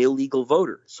an illegal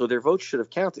voter. So their votes should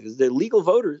have counted. Because they're legal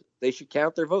voters, they should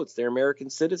count their votes. They're American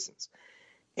citizens.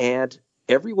 And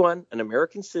everyone, an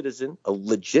American citizen, a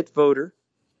legit voter,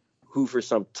 who for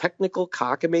some technical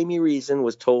cockamamie reason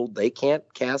was told they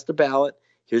can't cast a ballot,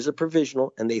 here's a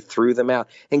provisional, and they threw them out.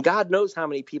 And God knows how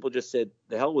many people just said,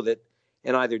 the hell with it,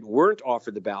 and either weren't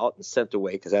offered the ballot and sent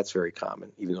away, because that's very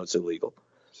common, even though it's illegal,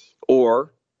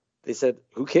 or they said,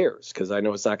 who cares, because I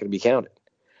know it's not going to be counted.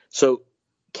 So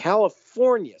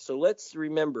California, so let's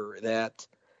remember that,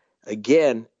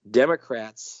 again,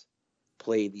 Democrats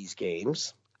play these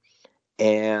games,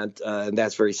 and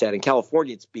that's very sad. In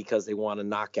California, it's because they want to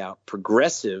knock out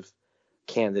progressive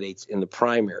candidates in the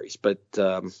primaries. But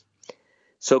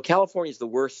so California is the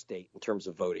worst state in terms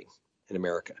of voting in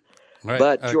America. Right.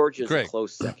 But Georgia is a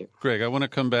close second. Greg, I want to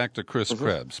come back to Chris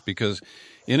Krebs, because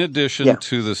in addition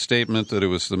to the statement that it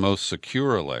was the most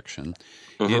secure election,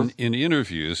 in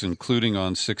interviews, including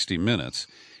on 60 Minutes,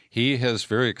 he has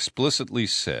very explicitly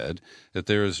said that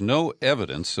there is no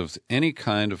evidence of any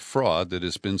kind of fraud that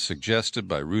has been suggested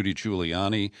by Rudy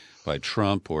Giuliani, by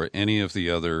Trump, or any of the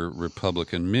other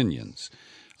Republican minions.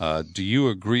 Do you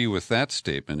agree with that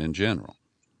statement in general?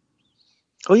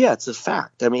 Oh, yeah, it's a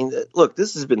fact. I mean, look,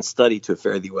 this has been studied to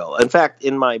fairly well. In fact,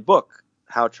 in my book,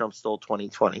 How Trump Stole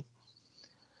 2020,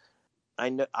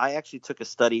 I actually took a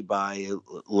study by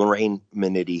Lorraine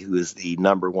Minetti, who is the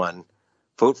 #1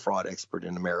 vote fraud expert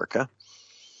in America.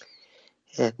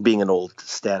 And being an old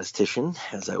statistician,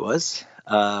 as I was,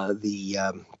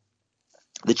 the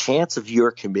chance of your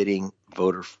committing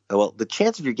the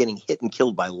chance of you getting hit and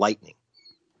killed by lightning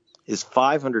is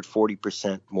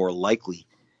 540% more likely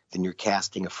than you're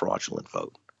casting a fraudulent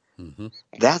vote. Mm-hmm.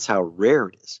 That's how rare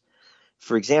it is.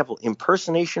 For example,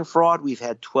 impersonation fraud, we've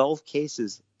had 12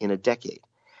 cases in a decade.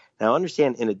 Now,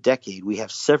 understand, in a decade, we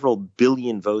have several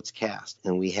billion votes cast,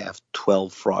 and we have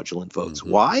 12 fraudulent votes.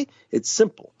 Mm-hmm. Why? It's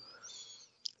simple.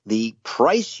 The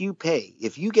price you pay,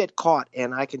 if you get caught,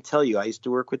 and I can tell you, I used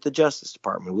to work with the Justice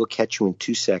Department. We'll catch you in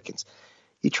 2 seconds.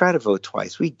 You try to vote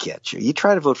twice, we get you. You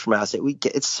try to vote from outside,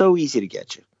 it's so easy to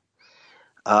get you.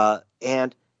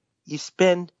 And you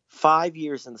spend 5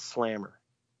 years in the slammer.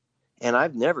 And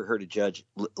I've never heard a judge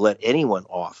let anyone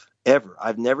off, ever.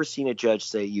 I've never seen a judge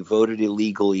say you voted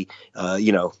illegally.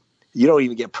 You don't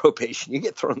even get probation. You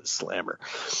get thrown in the slammer.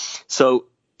 So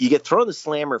you get thrown in the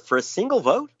slammer for a single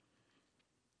vote.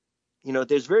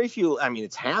 There's very few. I mean,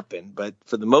 it's happened, but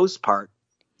for the most part,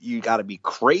 you got to be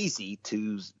crazy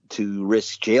to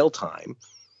risk jail time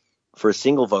for a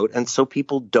single vote. And so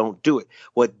people don't do it.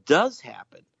 What does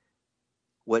happen?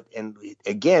 And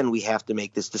again, we have to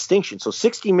make this distinction. So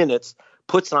 60 Minutes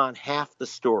puts on half the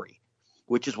story,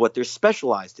 which is what they're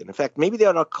specialized in. In fact, maybe they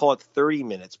ought to call it 30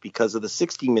 minutes because of the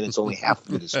 60 minutes, only half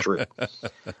of it is true.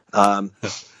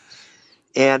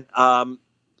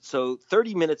 So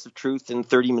 30 minutes of truth and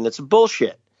 30 minutes of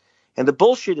bullshit. And the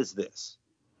bullshit is this,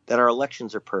 that our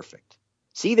elections are perfect.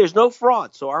 See, there's no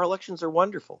fraud, so our elections are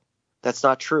wonderful. That's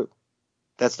not true.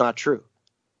 That's not true.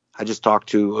 I just talked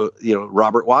to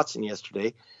Robert Watson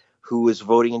yesterday, who was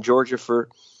voting in Georgia for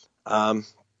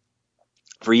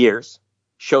years.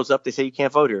 Shows up, they say you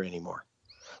can't vote here anymore.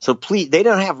 So please, they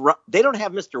don't have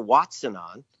Mr. Watson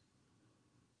on.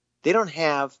 They don't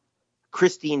have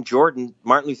Christine Jordan,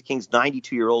 Martin Luther King's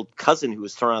 92-year-old cousin, who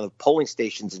was thrown out of polling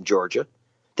stations in Georgia.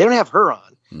 They don't have her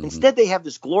on. Mm-hmm. Instead, they have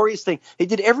this glorious thing. They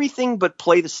did everything but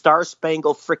play the Star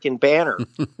Spangled Frickin' Banner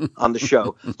on the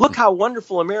show. Look how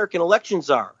wonderful American elections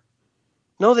are.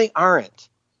 No, they aren't.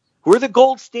 We're the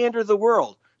gold standard of the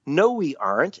world. No, we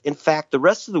aren't. In fact, the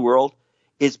rest of the world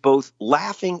is both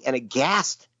laughing and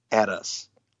aghast at us.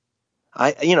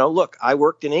 Look, I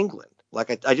worked in England.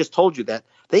 Like I just told you that.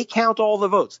 They count all the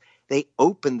votes. They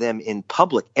open them in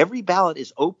public. Every ballot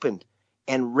is opened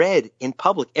and read in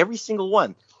public, every single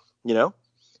one, and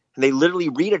they literally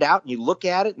read it out and you look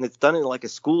at it and it's done in like a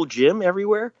school gym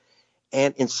everywhere.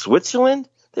 And in Switzerland,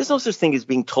 there's no such thing as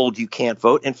being told you can't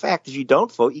vote. In fact, if you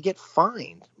don't vote, you get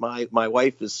fined. My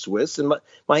wife is Swiss, and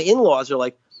my in-laws are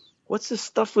like, what's this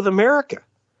stuff with America?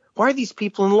 Why are these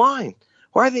people in line?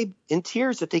 Why are they in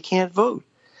tears that they can't vote?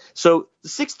 So the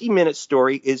 60-minute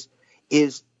story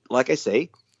is, like I say,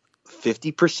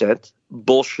 50%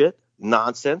 bullshit,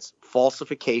 nonsense,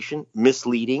 falsification,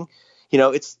 misleading.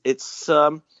 It's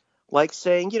like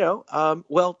saying,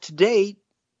 well, today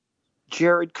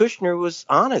Jared Kushner was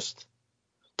honest.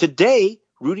 Today,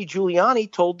 Rudy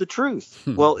Giuliani told the truth.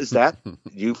 Well, do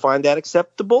you find that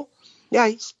acceptable? Yeah,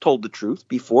 he's told the truth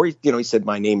before. He said,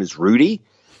 my name is Rudy.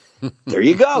 There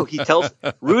you go.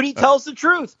 Rudy tells the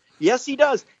truth. Yes, he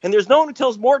does. And there's no one who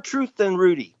tells more truth than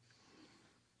Rudy.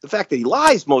 The fact that he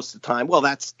lies most of the time, well,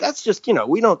 that's just,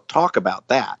 we don't talk about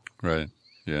that. Right.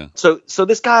 Yeah. So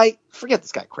this guy, forget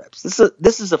this guy Krebs.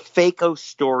 This is a fake-o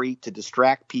story to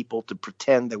distract people, to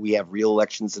pretend that we have real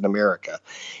elections in America.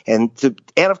 And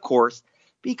of course,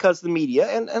 because the media,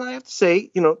 and I have to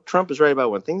say, Trump is right about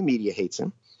one thing, the media hates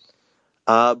him.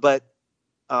 But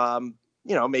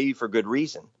maybe for good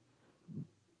reason.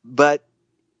 But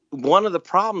one of the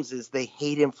problems is they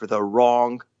hate him for the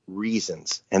wrong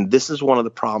reasons. And this is one of the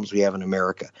problems we have in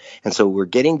America. And so we're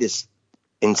getting this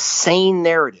insane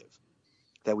narrative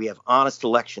that we have honest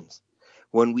elections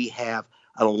when we have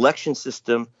an election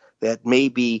system that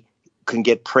maybe can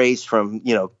get praise from,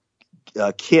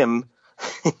 Kim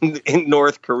in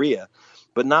North Korea,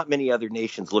 but not many other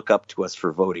nations look up to us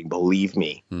for voting, believe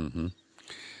me. Mm-hmm.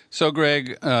 So,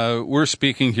 Greg, we're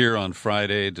speaking here on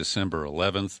Friday, December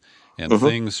 11th, and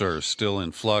things are still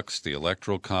in flux. The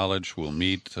Electoral College will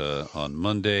meet on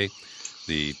Monday.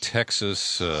 The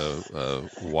Texas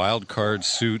wild card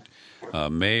suit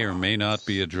may or may not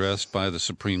be addressed by the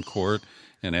Supreme Court.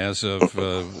 And as of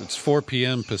it's 4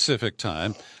 p.m. Pacific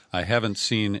time, I haven't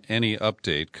seen any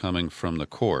update coming from the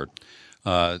court.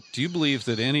 Do you believe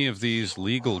that any of these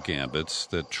legal gambits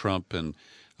that Trump and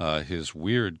his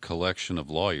weird collection of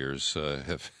lawyers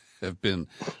have been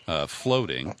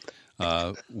floating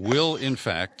will, in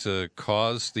fact,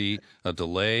 cause a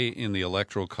delay in the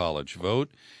Electoral College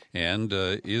vote? And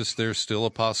is there still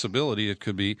a possibility it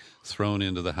could be thrown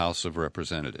into the House of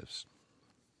Representatives?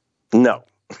 No,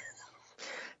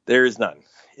 there is none.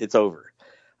 It's over.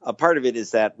 A part of it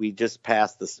is that we just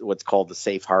passed what's called the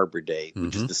Safe Harbor Day,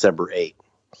 which is December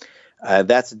 8th.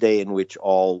 That's a day in which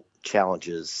all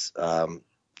challenges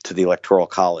to the Electoral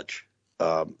College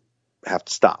have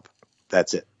to stop.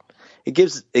 That's it. It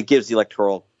gives the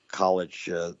Electoral College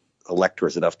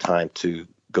electors enough time to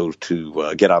go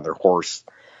to get on their horse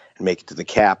and make it to the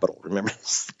Capitol. Remember,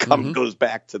 this goes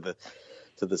back to the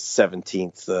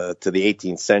 17th to the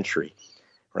 18th century,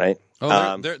 right?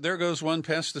 Oh, there goes one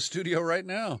past the studio right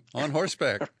now on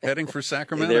horseback, heading for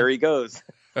Sacramento. There he goes.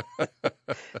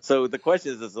 So the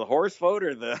question is the horse vote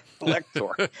or the elector?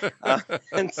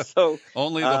 And so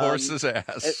only the horse's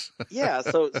ass. Yeah.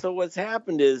 So what's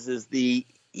happened is so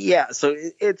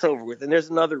it's over with. And there's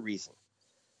another reason,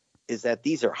 is that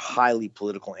these are highly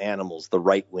political animals. The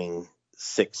right wing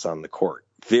 6 on the court,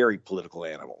 very political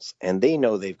animals, and they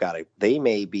know they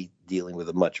may be dealing with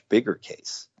a much bigger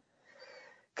case.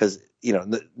 Because,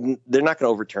 they're not going to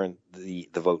overturn the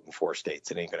vote in 4 states.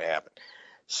 It ain't going to happen,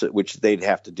 which they'd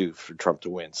have to do for Trump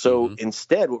to win. So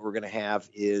instead, what we're going to have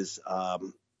is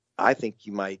I think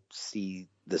you might see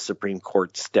the Supreme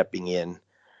Court stepping in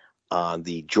on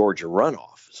the Georgia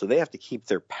runoff. So they have to keep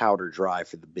their powder dry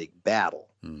for the big battle.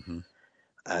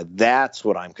 That's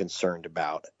what I'm concerned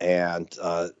about. And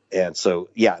so,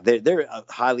 yeah, they're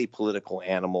highly political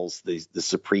animals, the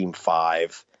Supreme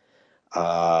Five.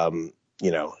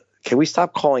 Can we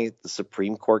stop calling it the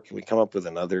Supreme Court? Can we come up with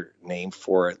another name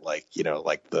for it, like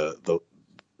the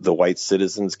White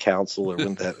Citizens Council or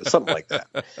something like that?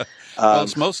 Well,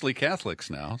 it's mostly Catholics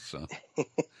now, so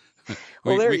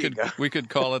well, we could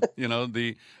call it,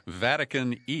 the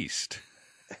Vatican East.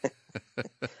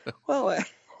 Well,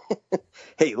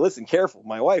 hey, listen, careful.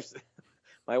 My wife's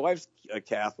a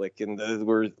Catholic, and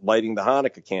we're lighting the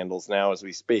Hanukkah candles now as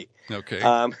we speak. Okay.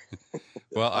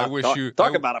 Well, I wish you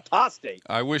talk about apostate.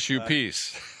 I wish you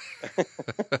peace.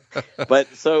 But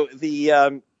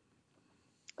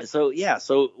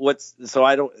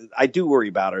I do worry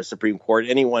about our Supreme Court.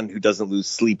 Anyone who doesn't lose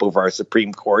sleep over our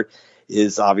Supreme Court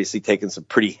is obviously taking some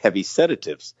pretty heavy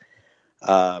sedatives.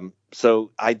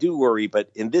 So I do worry,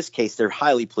 but in this case, they're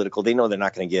highly political. They know they're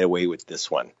not going to get away with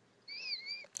this one.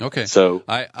 Okay. So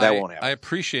that won't happen. I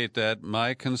appreciate that.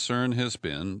 My concern has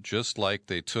been, just like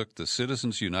they took the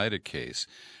Citizens United case,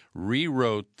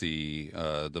 rewrote the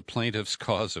plaintiff's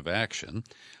cause of action,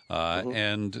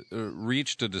 and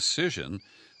reached a decision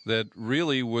that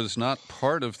really was not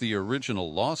part of the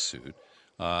original lawsuit.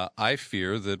 I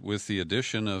fear that with the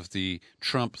addition of the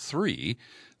Trump 3,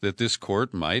 that this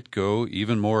court might go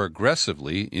even more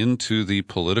aggressively into the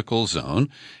political zone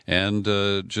and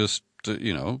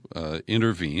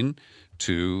intervene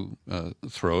to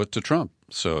throw it to Trump.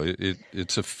 So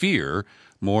it's a fear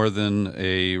more than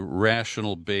a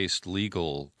rational-based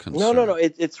legal concern. No.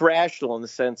 It's rational in the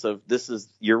sense of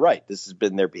you're right. This has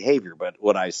been their behavior. But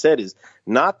what I said is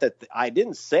not that I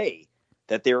didn't say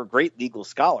that they were great legal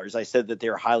scholars. I said that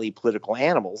they're highly political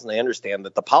animals, and they understand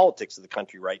that the politics of the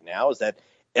country right now is that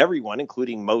everyone,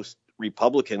 including most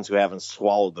Republicans who haven't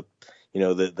swallowed the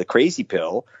crazy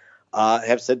pill,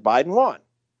 have said Biden won.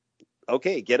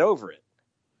 Okay, get over it.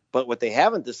 But what they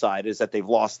haven't decided is that they've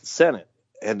lost the Senate,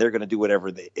 and they're going to do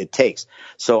whatever it takes.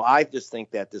 So I just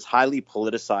think that this highly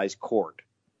politicized court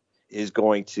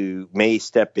may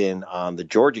step in on the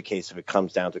Georgia case if it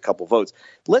comes down to a couple votes.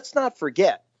 Let's not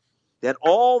forget that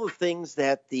all the things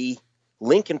that the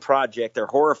Lincoln Project are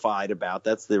horrified about,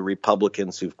 that's the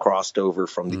Republicans who've crossed over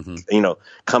from the,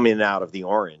 coming out of the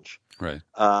orange. Right.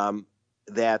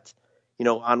 That,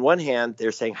 on one hand,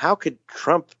 they're saying, how could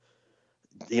Trump,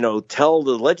 tell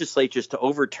the legislatures to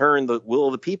overturn the will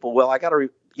of the people? Well,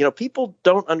 people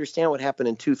don't understand what happened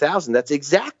in 2000. That's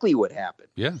exactly what happened.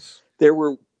 Yes. There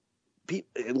were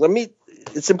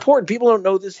it's important. People don't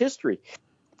know this history,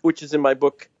 which is in my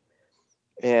book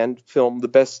and film, The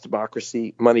Best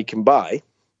Democracy Money Can Buy.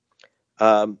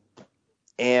 And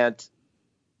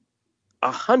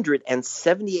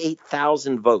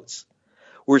 178,000 votes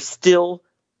were still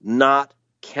not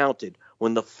counted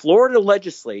when the Florida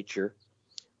legislature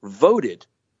voted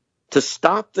to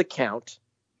stop the count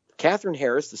Katherine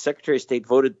Harris, the Secretary of State,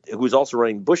 who was also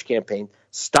running the Bush campaign,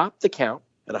 stopped the count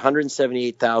at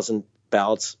 178,000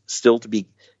 ballots still to be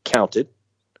counted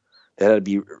that had to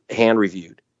be hand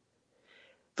reviewed.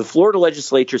 The Florida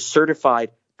legislature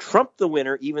certified Trump the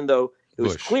winner, even though it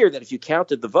was clear that if you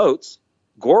counted the votes,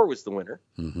 Gore was the winner.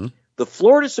 Mm-hmm. The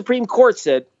Florida Supreme Court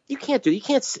said you can't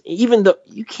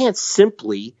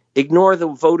simply ignore the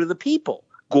vote of the people.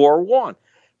 Gore won.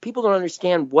 People don't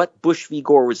understand what Bush v.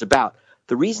 Gore was about.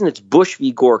 The reason it's Bush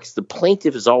v. Gore because the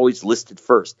plaintiff is always listed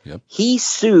first. Yep. He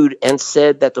sued and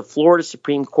said that the Florida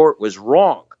Supreme Court was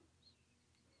wrong.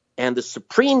 And the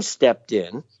Supreme stepped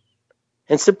in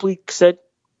and simply said,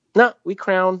 no, we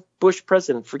crown Bush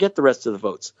president. Forget the rest of the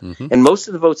votes. Mm-hmm. And most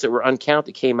of the votes that were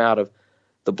uncounted came out of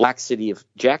the black city of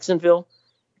Jacksonville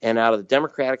and out of the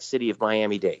Democratic city of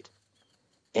Miami-Dade,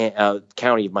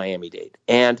 county of Miami-Dade.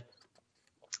 And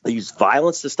they used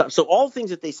violence to stop. So all the things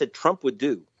that they said Trump would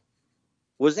do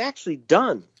was actually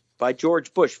done by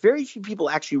George Bush. Very few people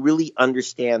actually really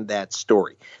understand that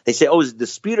story. They say, the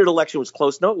disputed election was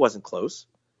close. No, it wasn't close.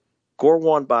 Gore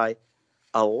won by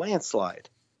a landslide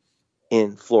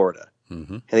in Florida.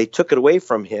 Mm-hmm. And they took it away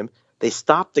from him. They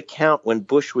stopped the count when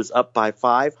Bush was up by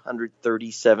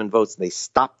 537 votes. And they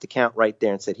stopped the count right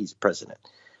there and said he's president.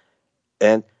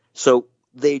 And so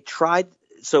they tried.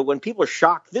 So when people are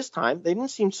shocked this time, they didn't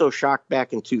seem so shocked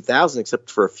back in 2000,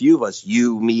 except for a few of us,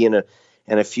 you, me, and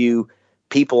a few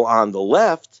people on the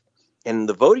left and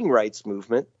the voting rights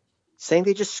movement, saying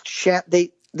they just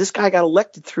this guy got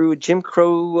elected through a Jim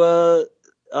Crow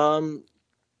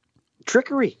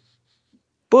trickery.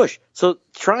 Bush. So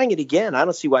trying it again, I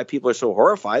don't see why people are so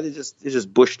horrified. It's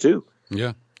just Bush too.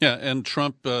 Yeah. And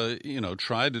Trump,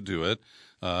 tried to do it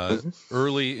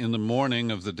early in the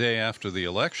morning of the day after the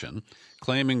election,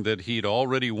 claiming that he'd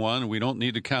already won. We don't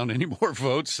need to count any more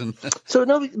votes. And so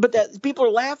no, but people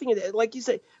are laughing at it, like you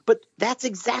say. But that's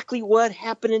exactly what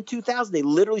happened in 2000. They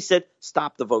literally said,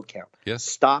 "Stop the vote count." Yes.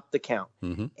 Stop the count.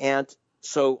 Mm-hmm. And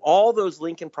so all those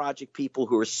Lincoln Project people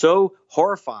who were so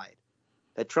horrified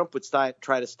that Trump would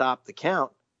try to stop the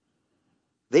count,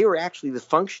 they were actually the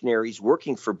functionaries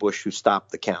working for Bush who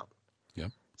stopped the count. Yeah.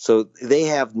 So they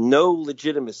have no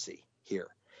legitimacy here.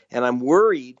 And I'm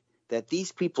worried that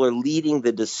these people are leading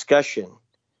the discussion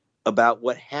about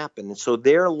what happened. And so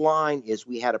their line is,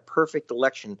 we had a perfect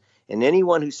election. And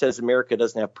anyone who says America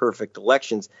doesn't have perfect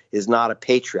elections is not a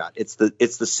patriot. It's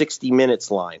the 60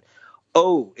 Minutes line.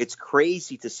 Oh, it's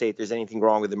crazy to say if there's anything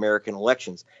wrong with American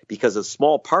elections because a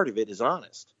small part of it is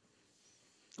honest.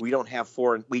 We don't have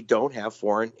foreign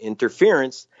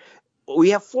interference.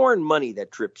 We have foreign money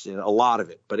that drips in, a lot of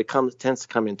it, but it tends to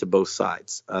come into both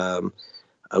sides.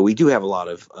 We do have a lot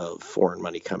of foreign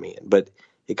money coming in, but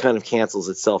it kind of cancels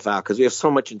itself out because we have so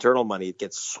much internal money, it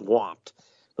gets swamped.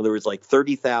 In other words, like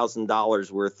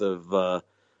 $30,000 worth of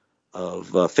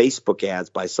Facebook ads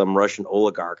by some Russian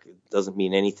oligarch. It doesn't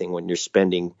mean anything when you're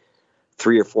spending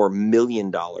 $3 or $4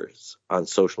 million on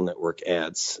social network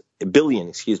ads. $1 billion.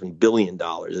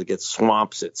 It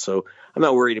swamps it. So I'm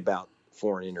not worried about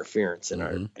foreign interference in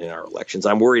our elections.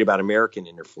 I'm worried about American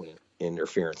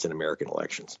interference in American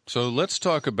elections. So let's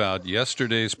talk about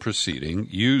yesterday's proceeding.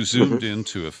 You zoomed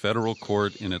into a federal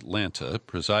court in Atlanta,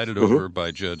 presided over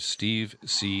by Judge Steve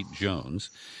C. Jones.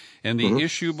 And the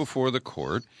issue before the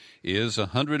court is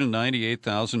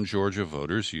 198,000 Georgia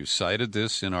voters. You cited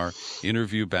this in our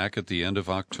interview back at the end of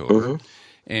October.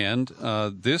 And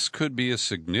this could be a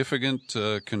significant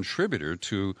contributor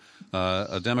to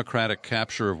a Democratic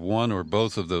capture of one or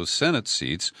both of those Senate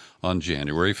seats on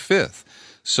January 5th.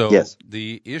 So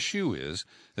the issue is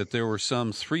that there were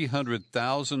some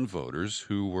 300,000 voters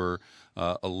who were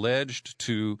alleged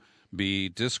to be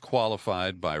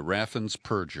disqualified by Raffin's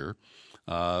perjure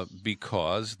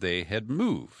because they had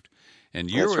moved. And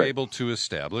you were able to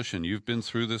establish, and you've been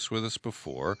through this with us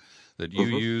before, that you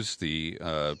use the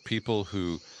people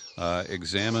who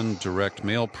examine direct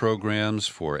mail programs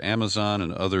for Amazon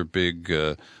and other big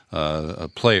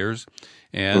players,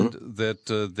 and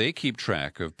that they keep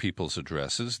track of people's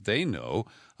addresses. They know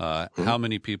how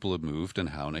many people have moved and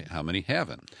how many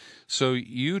haven't. So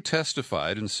you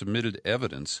testified and submitted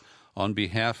evidence on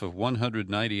behalf of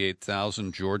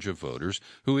 198,000 Georgia voters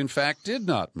who, in fact, did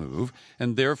not move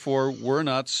and therefore were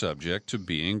not subject to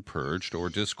being purged or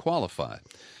disqualified.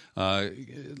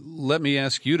 Let me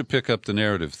ask you to pick up the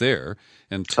narrative there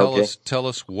and tell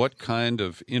us what kind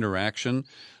of interaction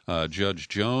Judge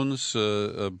Jones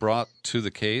brought to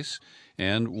the case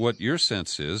and what your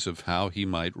sense is of how he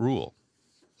might rule.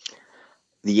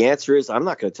 The answer is I'm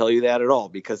not going to tell you that at all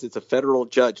because it's a federal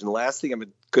judge. And the last thing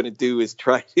I'm going to do is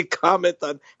try to comment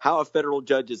on how a federal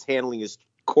judge is handling his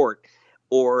court.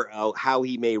 or how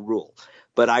he may rule.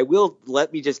 But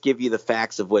let me just give you the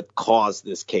facts of what caused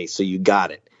this case, so you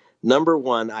got it. Number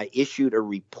one, I issued a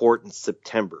report in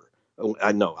September.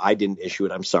 No, I didn't issue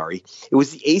it. I'm sorry. It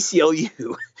was the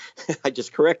ACLU. I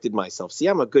just corrected myself. See,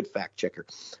 I'm a good fact checker.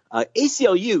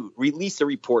 ACLU released a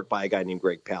report by a guy named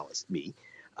Greg Palast,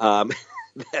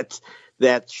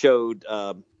 that showed.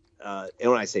 And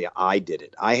when I say I did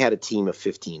it, I had a team of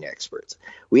 15 experts.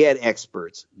 We had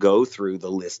experts go through the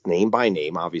list name by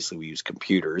name. Obviously, we use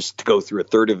computers to go through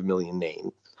 1/3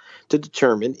 names to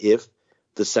determine if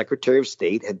the Secretary of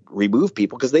State had removed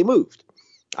people because they moved.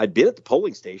 I'd been at the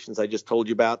polling stations. I just told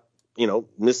you about,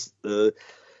 Miss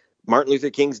Martin Luther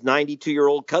King's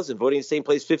 92-year-old cousin voting in the same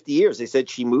place 50 years. They said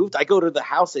she moved. I go to the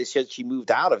house they said she moved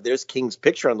out of. There's King's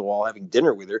picture on the wall having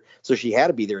dinner with her. So she had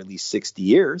to be there at least 60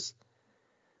 years.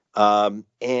 So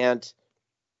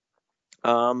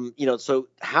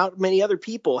how many other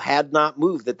people had not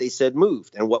moved that they said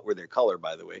moved, and what were their color,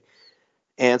 by the way?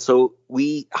 And so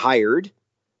we hired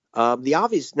the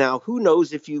obvious. Now, who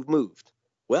knows if you've moved?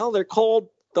 Well, they're called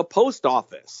the post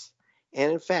office.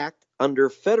 And in fact, under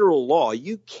federal law,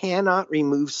 you cannot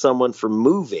remove someone from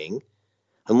moving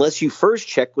unless you first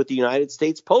check with the United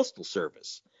States Postal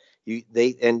Service.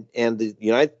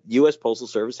 The U.S. Postal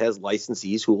Service has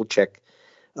licensees who will check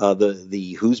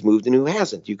the who's moved and who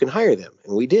hasn't. You can hire them,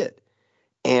 and we did.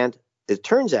 And it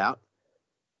turns out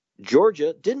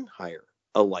Georgia didn't hire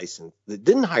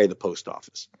didn't hire the post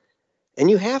office, and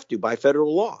you have to by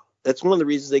federal law. That's one of the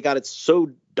reasons they got it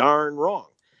so darn wrong.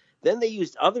 Then they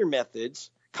used other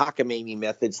methods, cockamamie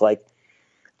methods, like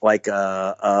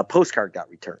a postcard got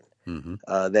returned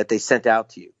that they sent out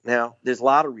to you. Now, there's a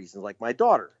lot of reasons. Like my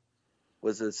daughter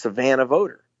was a Savannah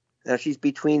voter. Now she's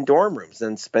between dorm rooms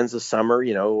and spends the summer,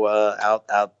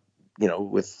 out,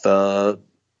 with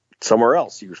somewhere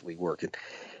else, usually working.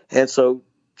 And so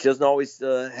she doesn't always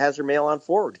has her mail on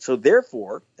forward. So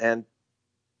therefore, and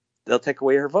they'll take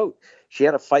away her vote. She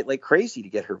had to fight like crazy to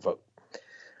get her vote.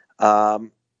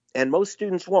 And most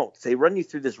students won't. They run you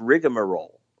through this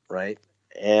rigmarole, right?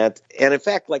 And in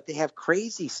fact, like they have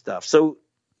crazy stuff. So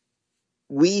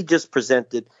we just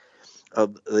presented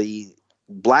the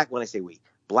Black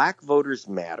Voters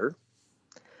Matter.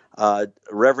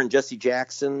 Reverend Jesse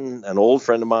Jackson, an old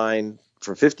friend of mine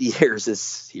for 50 years,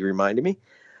 as he reminded me.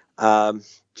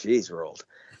 Geez, we're old.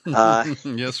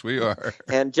 Yes, we are.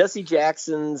 And Jesse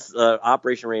Jackson's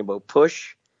Operation Rainbow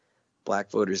Push,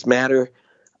 Black Voters Matter,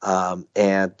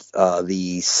 and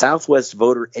the Southwest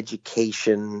Voter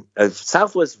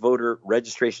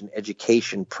Registration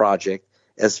Education Project,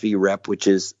 SVREP, which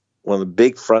is one of the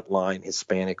big frontline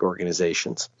Hispanic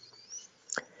organizations.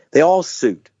 They all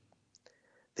sued.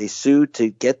 They sued to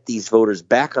get these voters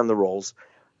back on the rolls.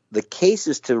 The case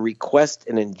is to request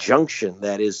an injunction.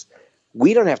 That is,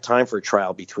 we don't have time for a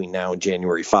trial between now and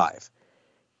January 5.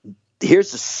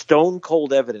 Here's the stone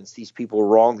cold evidence these people were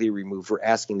wrongly removed. We're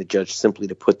asking the judge simply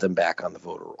to put them back on the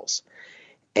voter rolls.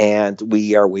 And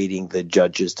we are waiting the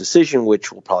judge's decision,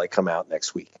 which will probably come out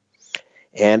next week.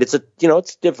 And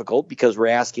it's difficult because we're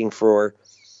asking for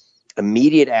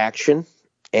immediate action,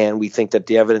 and we think that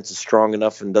the evidence is strong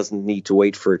enough and doesn't need to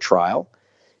wait for a trial.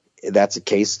 That's a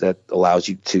case that allows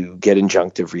you to get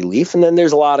injunctive relief. And then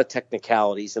there's a lot of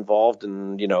technicalities involved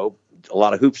and, a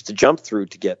lot of hoops to jump through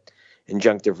to get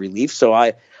injunctive relief.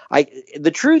 So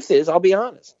the truth is, I'll be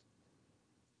honest,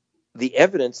 the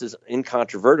evidence is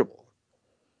incontrovertible,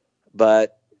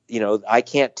 but I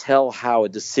can't tell how a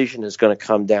decision is going to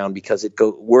come down because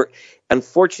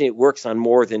unfortunately, it works on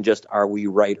more than just are we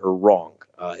right or wrong.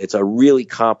 It's a really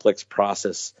complex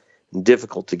process and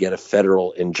difficult to get a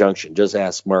federal injunction. Just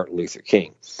ask Martin Luther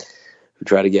King, who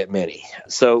tried to get many.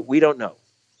 So we don't know.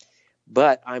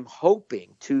 But I'm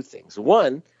hoping two things.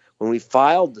 One, when we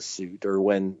filed the suit, or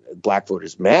when Black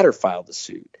Voters Matter filed the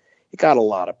suit, it got a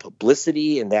lot of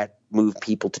publicity, and that moved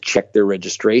people to check their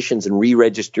registrations and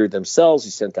re-register themselves.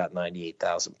 We sent out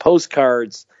 98,000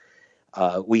 postcards.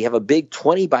 We have a big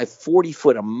 20 by 40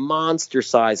 foot, a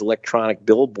monster-sized electronic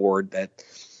billboard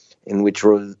in which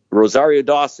Rosario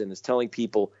Dawson is telling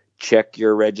people, check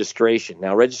your registration.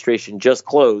 Now, registration just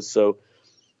closed, so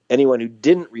anyone who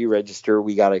didn't re-register,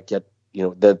 we got to get,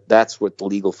 that's what the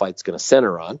legal fight's going to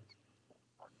center on.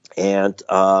 And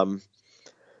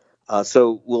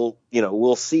so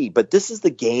we'll see. But this is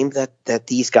the game that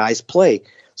these guys play.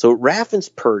 So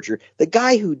Raffensperger, the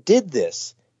guy who did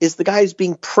this, is the guy who's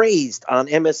being praised on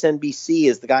MSNBC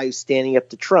as the guy who's standing up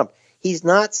to Trump. He's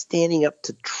not standing up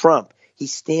to Trump.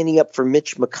 He's standing up for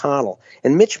Mitch McConnell.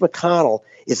 And Mitch McConnell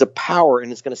is a power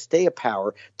and is going to stay a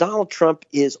power. Donald Trump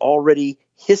is already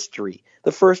history,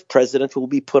 the first president who will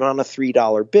be put on a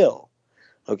 $3 bill.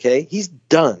 Okay, he's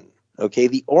done. Okay,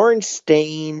 the orange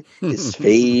stain is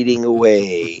fading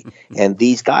away, and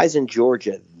these guys in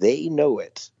Georgia, they know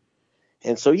it.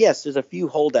 And so, yes, there's a few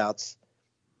holdouts.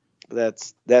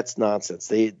 That's nonsense.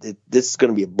 This is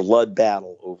going to be a blood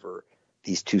battle over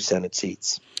these 2 Senate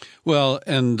seats. Well,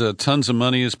 and tons of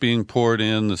money is being poured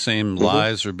in. The same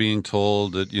lies are being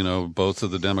told that, both of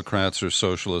the Democrats are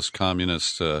socialist,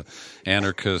 communist,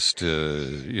 anarchist,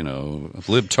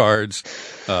 libtards.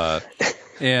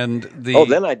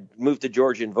 Then I'd move to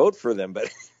Georgia and vote for them, but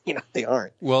they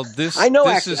aren't. Well, I know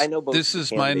both this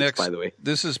is my next, by the way.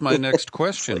 This is my next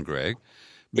question, Greg,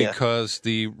 because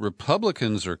the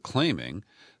Republicans are claiming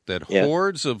that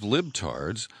hordes of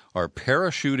libtards are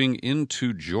parachuting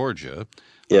into Georgia.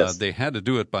 Yes. They had to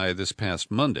do it by this past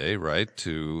Monday, right,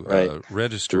 to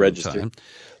register in time.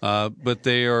 But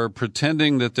they are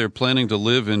pretending that they're planning to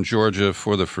live in Georgia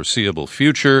for the foreseeable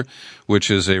future,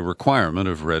 which is a requirement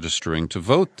of registering to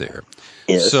vote there.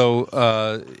 Yes.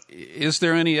 So is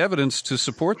there any evidence to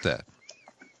support that?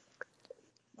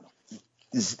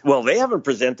 Well, they haven't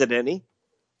presented any.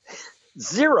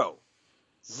 Zero.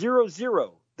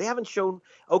 They haven't shown.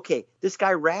 Okay, this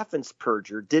guy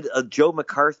Raffensperger did a Joe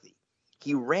McCarthy.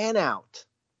 He ran out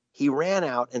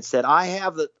and said, I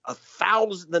have the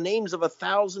names of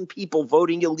 1,000 people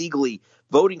voting illegally,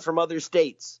 voting from other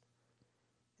states.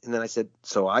 And then I said,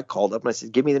 so I called up and I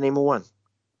said, give me the name of one.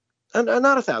 Not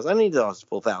 1,000. I don't need the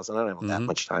full 1,000. I don't have that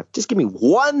much time. Just give me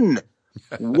one.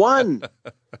 One.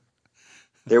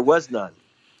 There was none.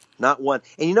 Not one.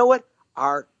 And you know what?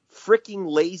 Our freaking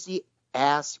lazy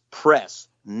ass press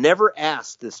never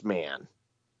asked this man.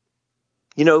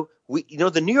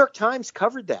 The New York Times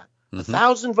covered that.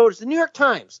 1,000 voters. The New York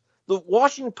Times, the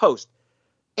Washington Post,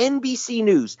 NBC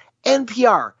News,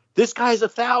 NPR. This guy has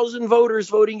 1,000 voters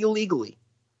voting illegally.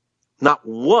 Not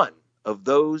one of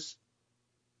those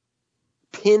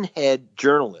pinhead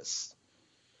journalists.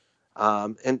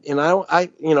 And I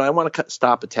want to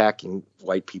stop attacking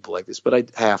white people like this, but I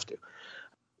have to.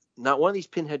 Not one of these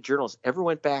pinhead journalists ever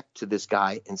went back to this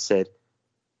guy and said,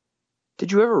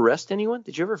 did you ever arrest anyone?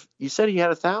 You said he had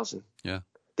 1,000. Yeah.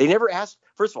 They never asked.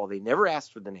 First of all, they never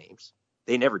asked for the names.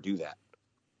 They never do that.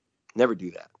 Never do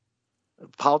that. A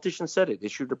politician said it,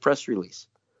 issued a press release.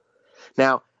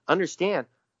 Now, understand,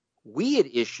 we had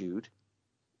issued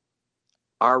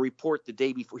our report the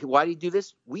day before. Why did he do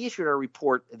this? We issued our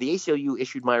report. The ACLU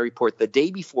issued my report the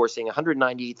day before saying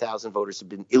 198,000 voters have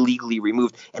been illegally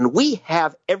removed. And we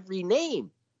have every name.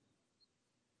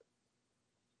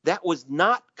 That was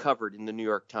not covered in the New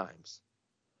York Times.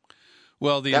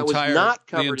 Well, the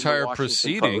entire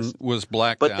proceeding was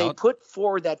blacked out. But they put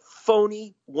forward that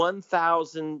phony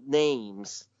 1,000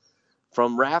 names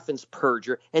from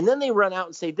Raffensperger, and then they run out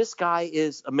and say this guy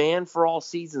is a man for all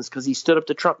seasons because he stood up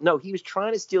to Trump. No, he was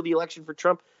trying to steal the election for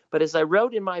Trump. But as I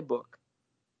wrote in my book,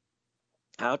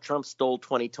 How Trump Stole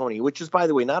 2020, which is, by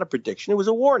the way, not a prediction, it was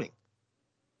a warning.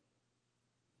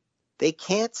 They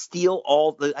can't steal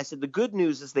I said the good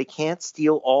news is they can't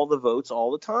steal all the votes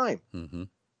all the time. Mm-hmm.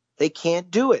 They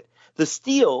can't do it. The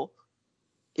steal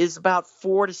is about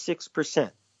 4 to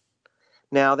 6%.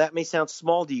 Now, that may sound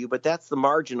small to you, but that's the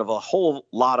margin of a whole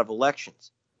lot of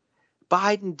elections.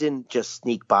 Biden didn't just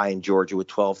sneak by in Georgia with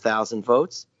 12,000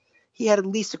 votes. He had at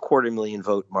least a 250,000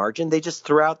 vote margin. They just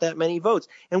threw out that many votes.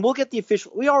 And we'll get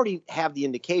we already have the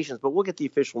indications, but we'll get the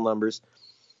official numbers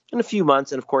in a few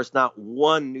months. And of course, not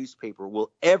one newspaper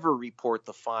will ever report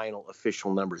the final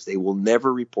official numbers. They will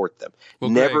never report them.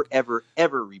 Well, never, Greg,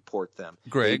 ever report them.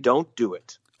 Greg, they don't do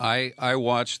it. I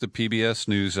watch the PBS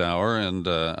NewsHour, and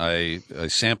I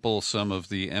sample some of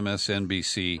the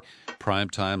MSNBC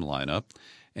primetime lineup,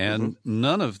 and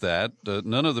none of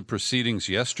the proceedings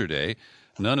yesterday,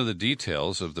 none of the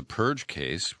details of the Purge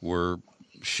case were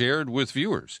shared with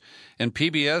viewers. And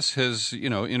PBS has,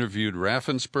 interviewed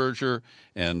Raffensperger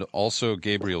and also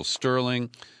Gabriel Sterling,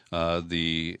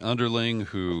 the underling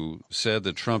who said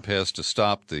that Trump has to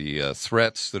stop the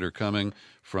threats that are coming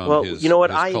from his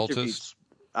cultists.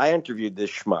 I interviewed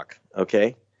this schmuck,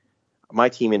 okay? My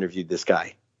team interviewed this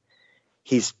guy.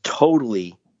 He's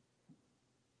totally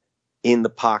in the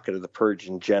pocket of the Purge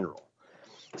in general.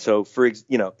 So,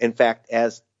 in fact,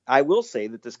 as I will say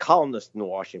that this columnist in the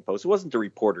Washington Post, it wasn't a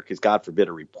reporter because God forbid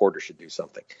a reporter should do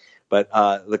something. But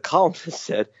the columnist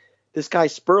said this guy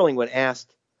Sperling, when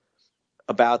asked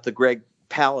about the Greg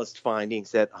Palast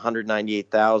findings that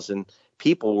 198,000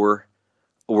 people were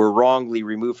wrongly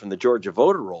removed from the Georgia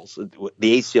voter rolls,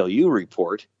 the ACLU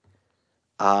report,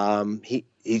 he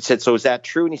said, so is that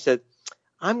true? And he said,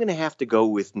 I'm going to have to go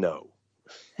with no.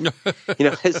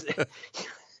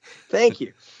 Thank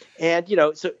you. And,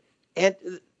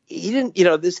 he didn't,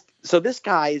 this. So this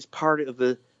guy is part of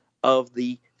the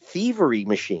thievery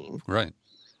machine, right?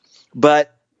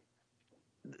 But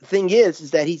the thing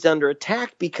is that he's under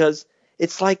attack because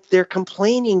it's like they're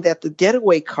complaining that the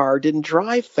getaway car didn't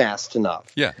drive fast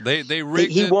enough. Yeah, they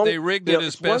rigged it. They rigged it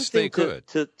as best they could.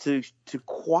 To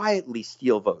quietly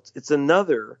steal votes. It's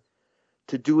another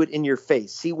to do it in your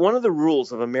face. See, one of the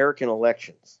rules of American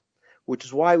elections, which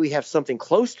is why we have something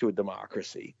close to a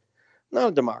democracy, not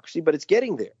a democracy, but it's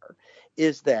getting there,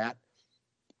 is that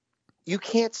you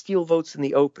can't steal votes in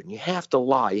the open. You have to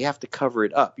lie. You have to cover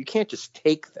it up. You can't just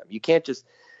take them. You can't just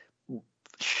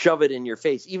shove it in your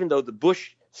face, even though the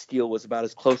Bush steal was about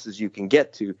as close as you can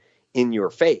get to in your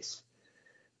face.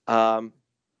 But,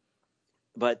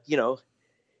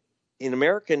 in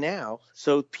America now,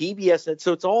 so PBS,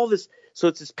 so it's all this, so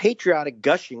it's this patriotic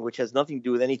gushing, which has nothing to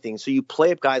do with anything. So you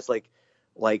play up guys like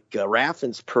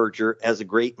Raffensperger as a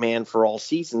great man for all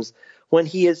seasons when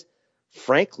he is,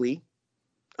 frankly,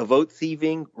 a vote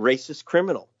thieving, racist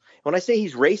criminal. When I say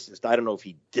he's racist, I don't know if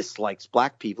he dislikes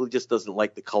black people. He just doesn't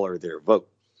like the color of their vote.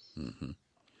 Mm-hmm.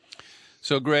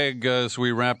 So, Greg, as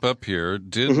we wrap up here,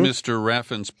 did Mr.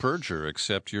 Raffensperger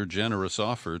accept your generous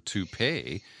offer to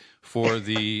pay for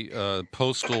the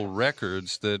postal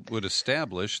records that would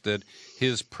establish that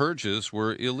his purges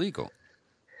were illegal?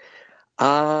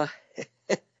 So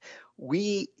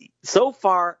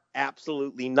far,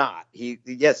 absolutely not.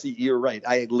 Yes, you're right.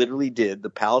 I literally did.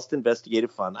 The Palast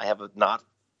Investigative Fund. I have a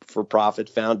not-for-profit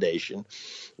foundation,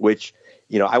 which,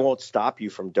 I won't stop you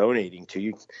from donating to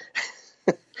you.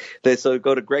 So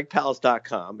go to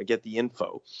gregpalast.com and get the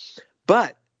info.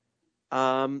 But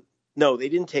no, they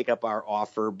didn't take up our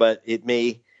offer, but it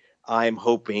may. I'm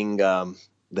hoping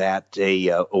that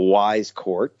a wise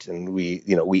court, and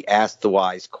we asked the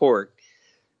wise court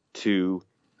to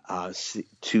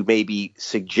maybe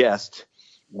suggest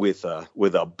with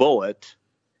a bullet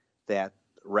that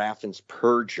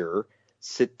Raffensperger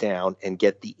sit down and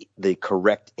get the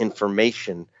correct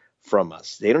information from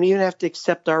us. They don't even have to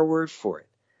accept our word for it.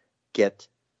 Get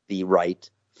the right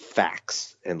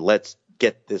facts, and let's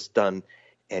get this done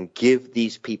and give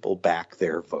these people back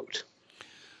their vote.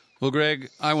 Well, Greg,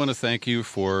 I want to thank you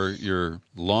for your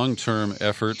long-term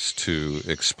efforts to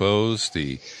expose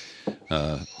the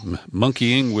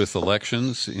monkeying with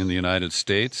elections in the United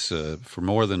States. For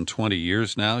more than 20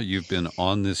 years now, you've been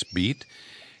on this beat,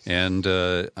 and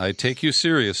I take you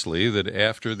seriously that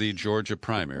after the Georgia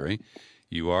primary,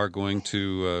 you are going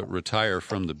to retire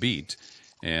from the beat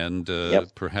and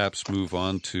perhaps move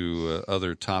on to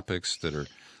other topics that are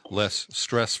less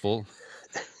stressful.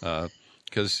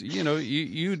 Because,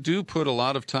 you do put a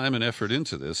lot of time and effort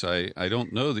into this. I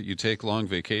don't know that you take long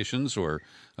vacations or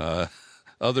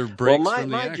other breaks from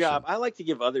the action. My job, I like to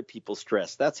give other people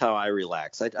stress. That's how I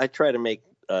relax. I try to make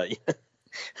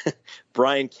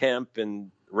Brian Kemp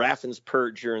and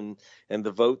Raffensperger and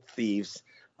the vote thieves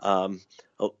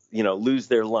lose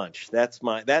their lunch. That's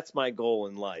my goal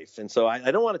in life. And so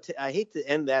I don't want to. I hate to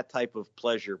end that type of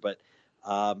pleasure, but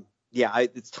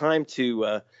it's time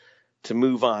to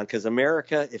move on, because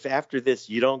America, if after this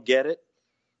you don't get it,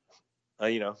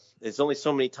 there's only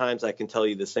so many times I can tell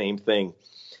you the same thing.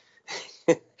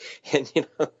 And if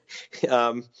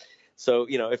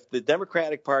the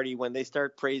Democratic Party, when they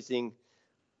start praising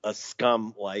a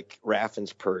scum like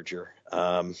Raffensperger,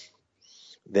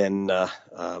 then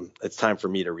it's time for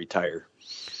me to retire.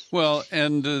 Well,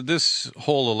 and this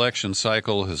whole election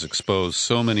cycle has exposed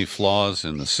so many flaws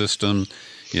in the system,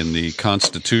 in the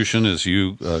Constitution, as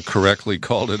you correctly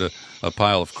called it, a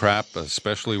pile of crap,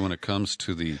 especially when it comes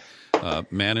to the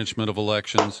management of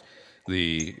elections,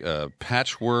 the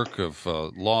patchwork of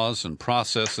laws and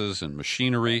processes and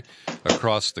machinery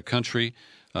across the country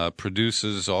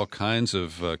produces all kinds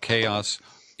of chaos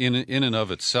in and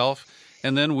of itself.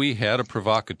 And then we had a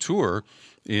provocateur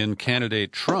in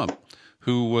candidate Trump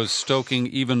who was stoking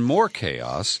even more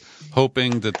chaos,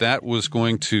 hoping that was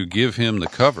going to give him the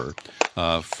cover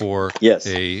for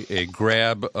a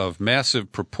grab of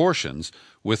massive proportions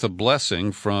with a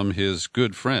blessing from his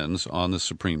good friends on the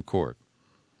Supreme Court.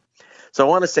 So I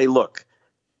want to say, look,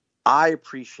 I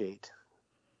appreciate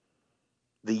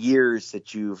the years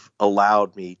that you've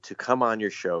allowed me to come on your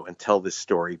show and tell this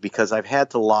story, because I've had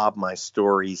to lob my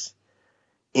stories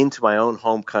into my own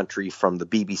home country from the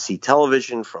BBC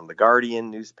television, from the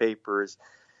Guardian newspapers,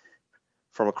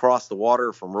 from across the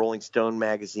water, from Rolling Stone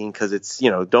magazine, because it's,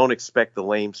 don't expect the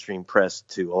lamestream press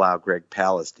to allow Greg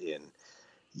Palast in.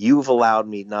 You've allowed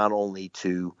me not only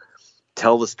to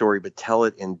tell the story, but tell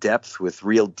it in depth with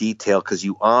real detail, because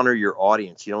you honor your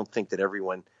audience. You don't think that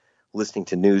everyone listening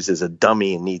to news is a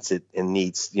dummy and needs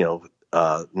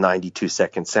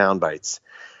 92-second sound bites.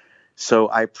 So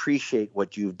I appreciate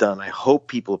what you've done. I hope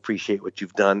people appreciate what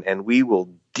you've done, and we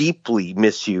will deeply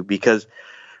miss you, because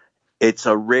it's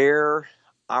a rare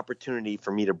opportunity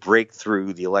for me to break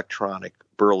through the electronic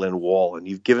Berlin Wall, and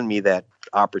you've given me that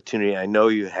opportunity. I know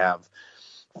you have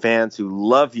fans who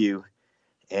love you,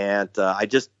 and I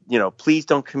just, please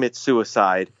don't commit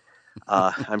suicide.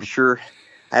 I'm sure,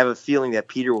 I have a feeling that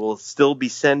Peter will still be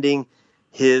sending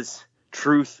his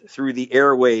truth through the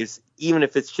airwaves, even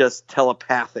if it's just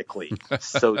telepathically.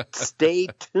 So stay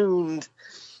tuned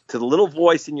to the little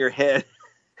voice in your head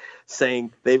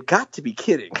saying, they've got to be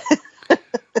kidding.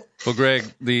 Well, Greg,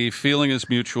 the feeling is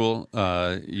mutual.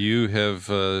 You have,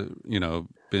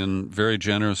 been very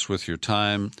generous with your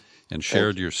time and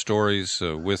shared your stories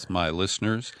with my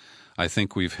listeners. I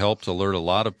think we've helped alert a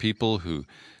lot of people who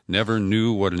never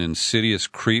knew what an insidious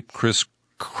creep Chris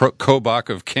Kobach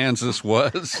of Kansas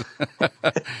was.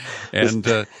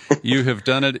 And you have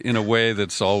done it in a way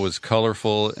that's always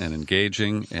colorful and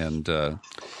engaging, and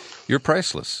you're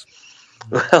priceless.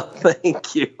 Well,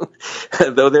 thank you.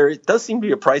 Though there does seem to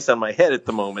be a price on my head at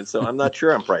the moment, so I'm not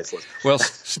sure I'm priceless. Well,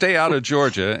 stay out of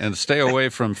Georgia and stay away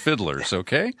from fiddlers,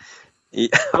 okay? Yeah,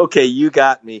 okay, you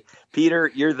got me.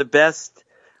 Peter, you're the best.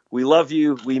 We love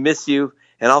you. We miss you.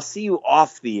 And I'll see you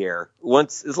off the air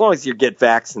as long as you get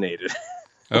vaccinated.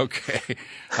 Okay.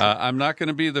 I'm not going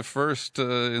to be the first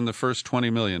in the first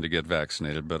 20 million to get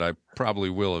vaccinated, but I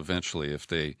probably will eventually if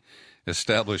they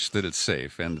establish that it's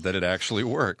safe and that it actually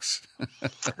works.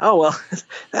 Oh, well,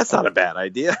 that's not a bad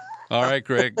idea. All right,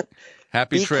 Greg.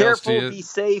 Happy be trails careful, to you. Be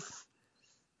safe,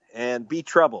 and be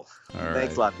trouble. All right.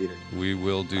 Thanks a lot, Peter. We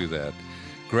will do that.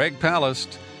 Greg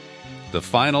Palast, the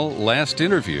final last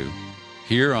interview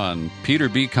here on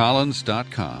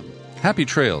PeterBCollins.com. Happy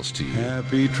trails to you.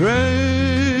 Happy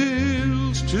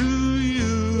trails to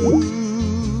you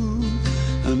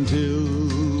until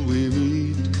we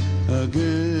meet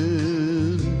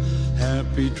again.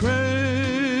 Happy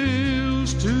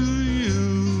trails to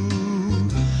you.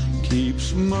 Keep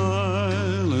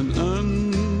smiling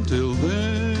until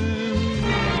then.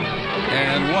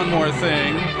 And one more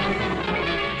thing.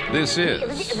 This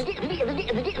is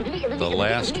the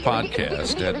last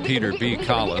podcast at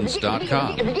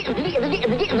PeterBCollins.com.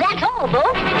 That's all,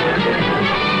 folks.